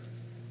God.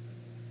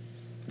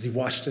 As he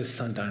watched his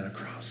son die on a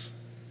cross.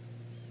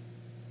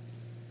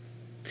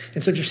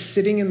 And so if you're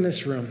sitting in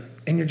this room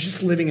and you're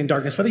just living in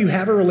darkness, whether you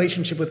have a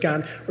relationship with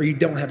God or you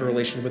don't have a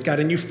relationship with God,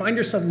 and you find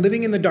yourself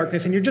living in the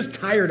darkness and you're just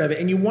tired of it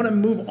and you want to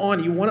move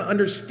on, you want to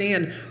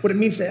understand what it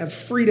means to have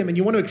freedom and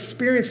you want to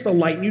experience the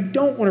light and you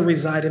don't want to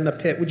reside in the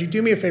pit, would you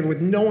do me a favor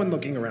with no one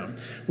looking around?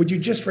 Would you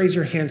just raise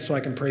your hands so I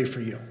can pray for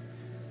you?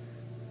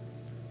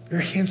 There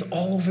are hands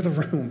all over the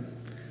room.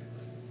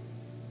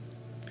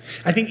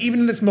 I think even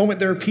in this moment,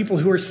 there are people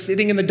who are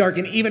sitting in the dark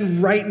and even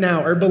right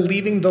now are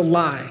believing the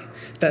lie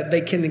that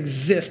they can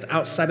exist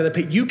outside of the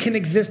pit. You can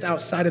exist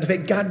outside of the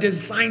pit. God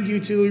designed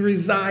you to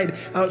reside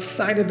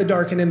outside of the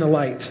dark and in the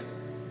light.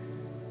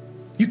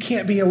 You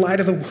can't be a light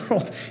of the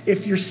world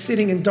if you're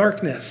sitting in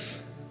darkness.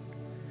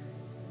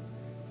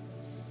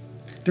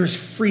 There's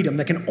freedom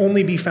that can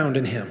only be found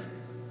in him.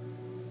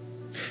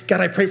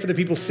 God, I pray for the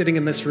people sitting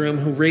in this room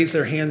who raise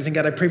their hands. And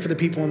God, I pray for the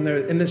people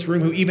in this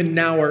room who even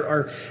now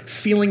are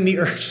feeling the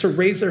urge to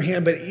raise their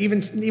hand. But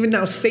even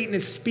now, Satan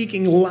is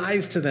speaking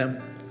lies to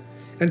them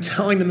and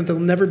telling them that they'll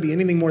never be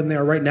anything more than they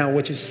are right now,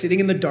 which is sitting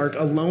in the dark,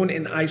 alone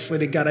and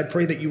isolated. God, I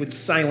pray that you would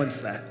silence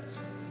that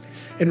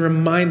and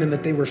remind them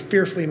that they were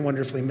fearfully and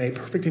wonderfully made,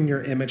 perfect in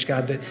your image,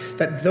 God,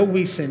 that though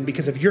we sin,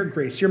 because of your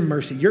grace, your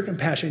mercy, your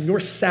compassion, your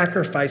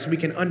sacrifice, we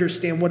can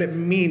understand what it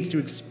means to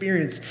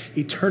experience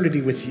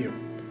eternity with you.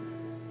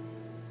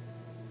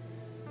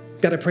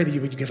 God, I pray that you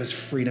would give us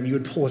freedom. You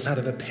would pull us out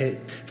of the pit.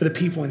 For the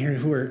people in here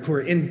who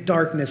are in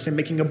darkness and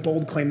making a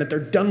bold claim that they're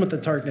done with the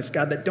darkness,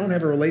 God, that don't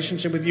have a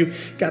relationship with you,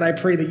 God, I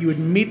pray that you would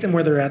meet them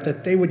where they're at,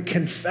 that they would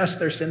confess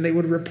their sin, they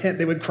would repent,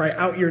 they would cry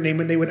out your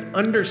name, and they would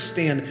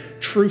understand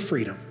true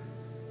freedom.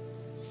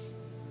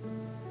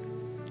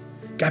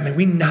 God, may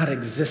we not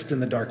exist in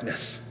the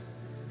darkness.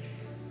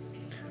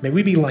 May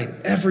we be light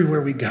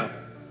everywhere we go.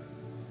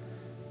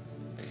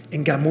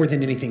 And God, more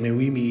than anything, may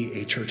we be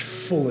a church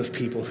full of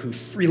people who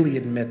freely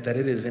admit that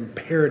it is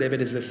imperative,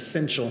 it is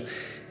essential,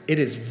 it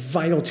is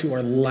vital to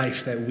our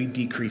life that we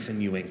decrease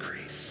and you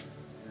increase.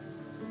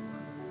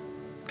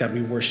 God,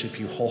 we worship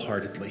you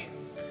wholeheartedly,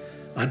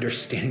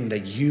 understanding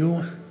that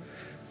you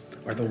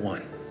are the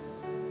one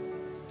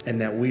and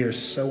that we are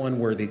so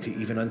unworthy to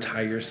even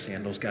untie your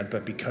sandals, God,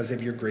 but because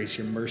of your grace,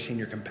 your mercy, and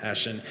your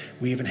compassion,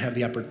 we even have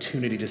the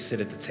opportunity to sit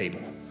at the table.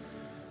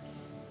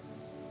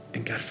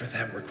 And God, for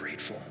that, we're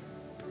grateful.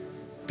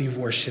 Be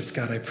worshiped,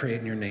 God, I pray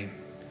in your name.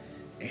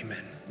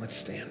 Amen. Let's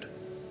stand.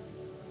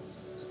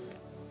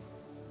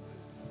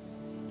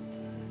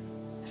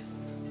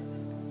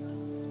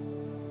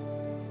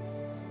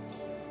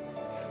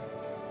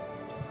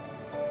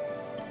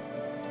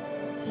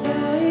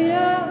 Light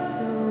of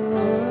the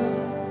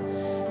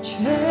world,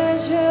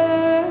 treasure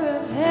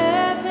of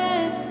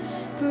heaven,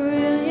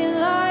 brilliant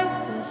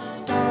like the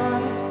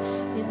stars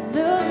in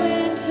the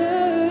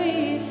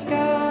wintry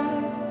sky.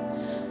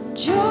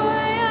 Joy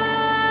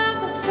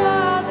of the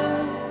Father,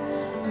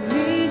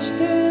 reach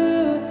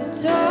through the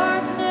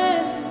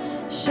darkness,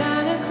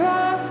 shine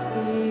across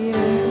the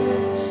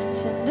earth,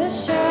 send the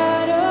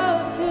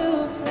shadows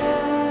to fly.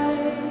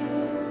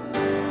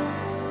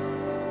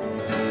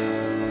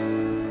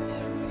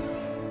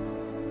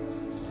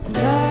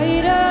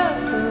 Light of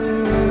the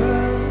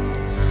world,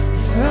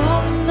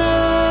 from the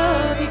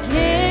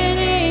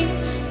beginning,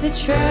 the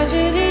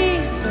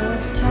tragedies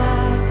of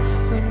time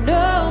were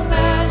no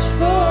match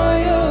for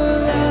your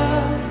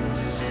love.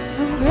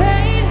 From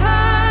great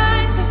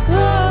heights of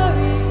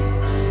glory,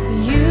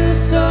 you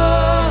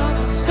saw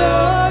the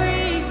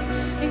story,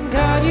 and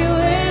God, you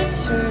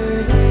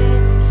entered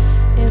in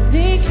and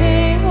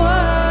became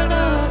one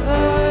of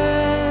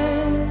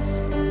us.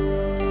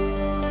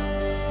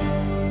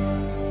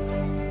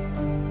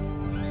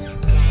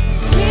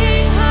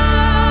 Sing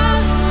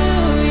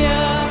hallelujah,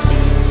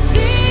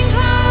 sing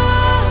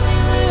hallelujah,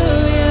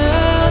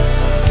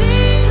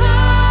 sing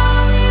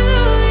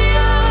hallelujah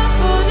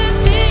for the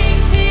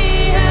things he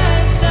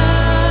has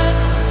done.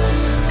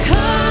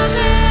 Come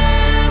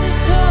and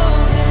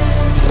adore him,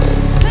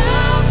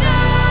 bow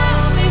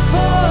down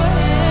before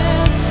him.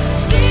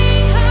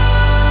 Sing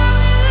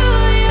hallelujah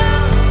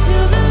to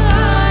the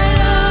light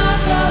of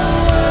the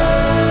world.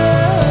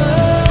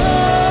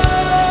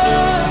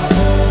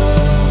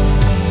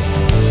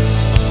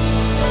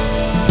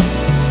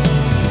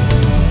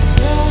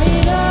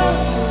 Light of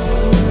the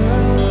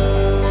world,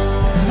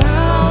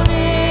 crowned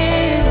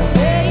in a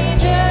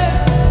manger,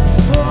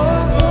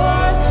 bore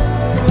forth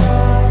the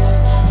cross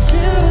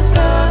to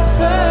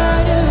suffer,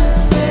 to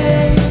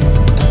save.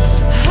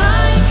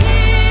 High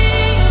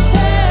King of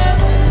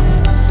heaven,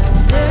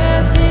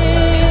 death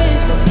is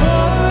the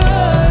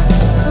poorer.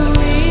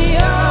 We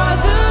are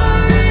the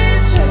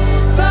richer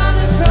by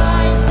the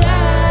price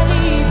that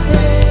he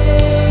paid.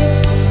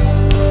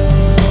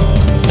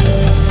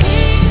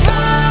 Sing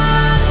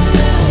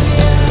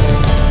hallelujah,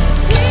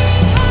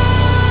 sing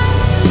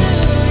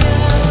hallelujah,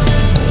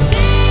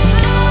 sing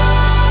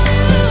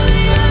hallelujah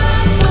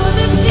for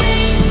the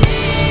things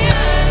he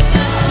has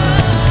done.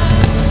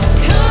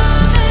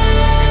 Come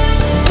and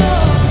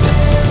adore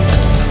him,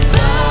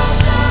 bow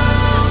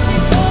down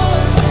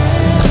before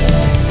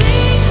him.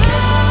 Sing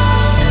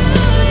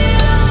hallelujah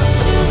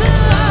to the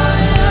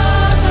light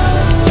of the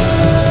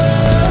world.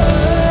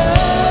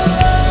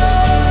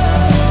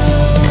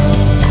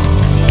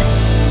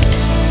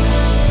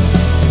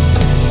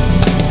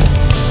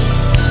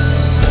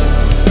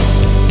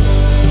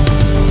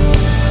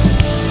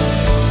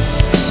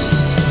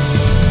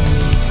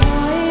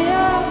 Light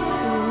of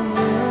the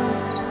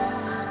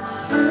world,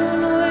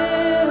 soon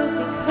will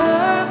be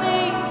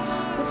coming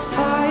with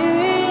fire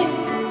in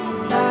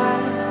his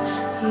eyes.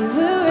 He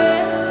will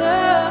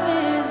ransom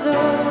his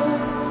own.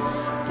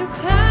 Through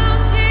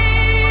clouds he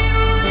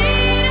will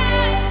lead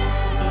us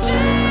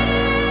straight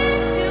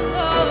into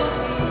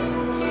glory,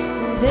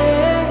 and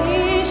there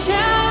he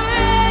shall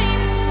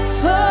reign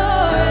forevermore.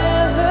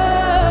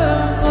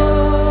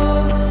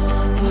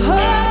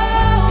 Oh,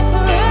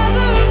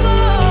 forevermore.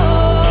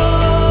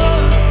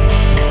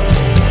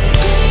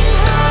 Sing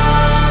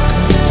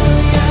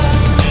hallelujah,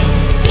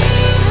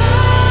 sing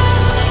hallelujah,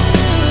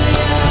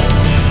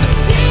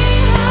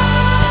 sing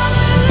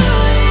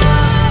hallelujah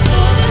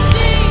for the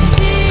things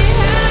he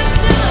has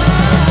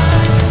done.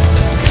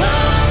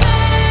 Come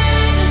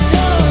and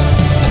adore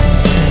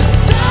him,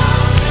 bow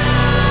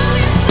down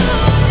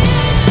before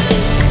him.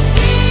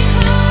 Sing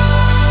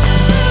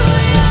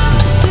hallelujah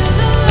to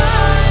the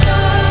light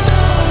of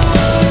the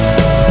world.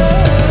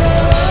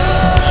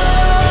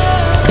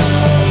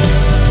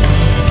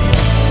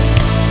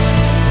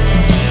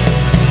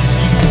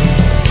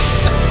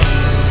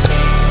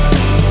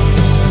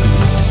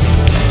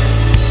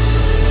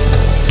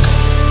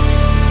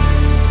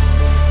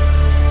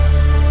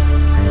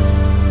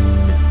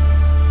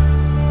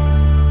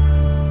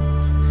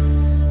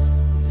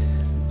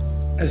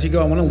 As you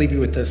go, I want to leave you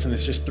with this, and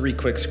it's just 3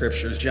 quick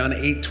scriptures. John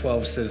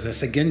 8:12 says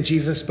this. Again,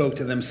 Jesus spoke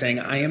to them, saying,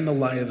 I am the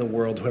light of the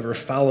world. Whoever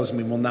follows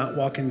me will not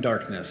walk in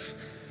darkness,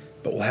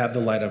 but will have the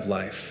light of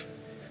life.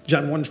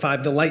 John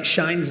 1:5, the light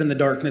shines in the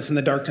darkness, and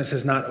the darkness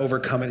has not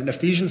overcome it. And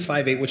Ephesians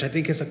 5:8, which I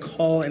think is a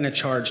call and a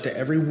charge to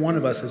every one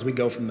of us as we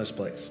go from this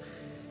place.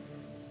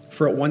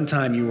 For at one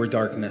time you were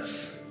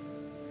darkness,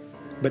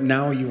 but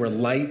now you are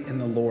light in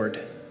the Lord.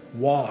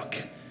 Walk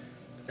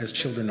as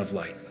children of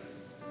light.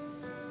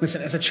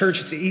 Listen, as a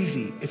church, it's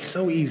easy. It's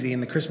so easy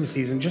in the Christmas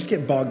season. Just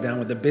get bogged down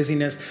with the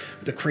busyness,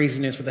 with the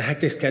craziness, with the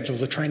hectic schedules,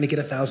 with trying to get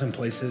 1,000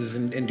 places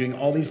and doing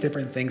all these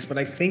different things. But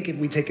I think if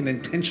we take an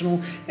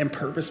intentional and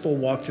purposeful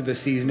walk through the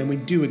season and we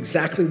do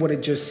exactly what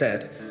it just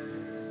said,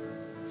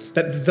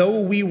 that though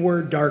we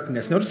were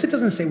darkness, notice it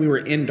doesn't say we were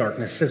in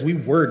darkness, it says we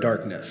were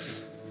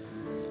darkness.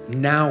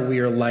 Now we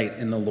are light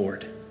in the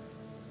Lord.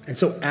 And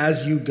so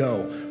as you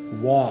go,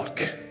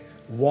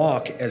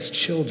 walk as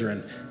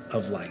children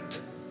of light,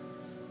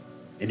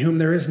 in whom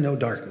there is no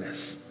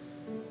darkness.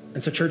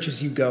 And so church,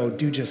 as you go,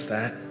 do just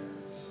that.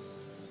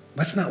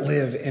 Let's not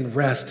live and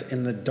rest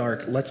in the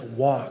dark. Let's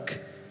walk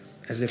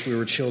as if we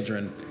were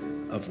children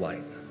of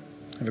light.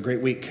 Have a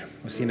great week.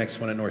 We'll see you next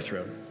one at North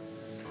Road.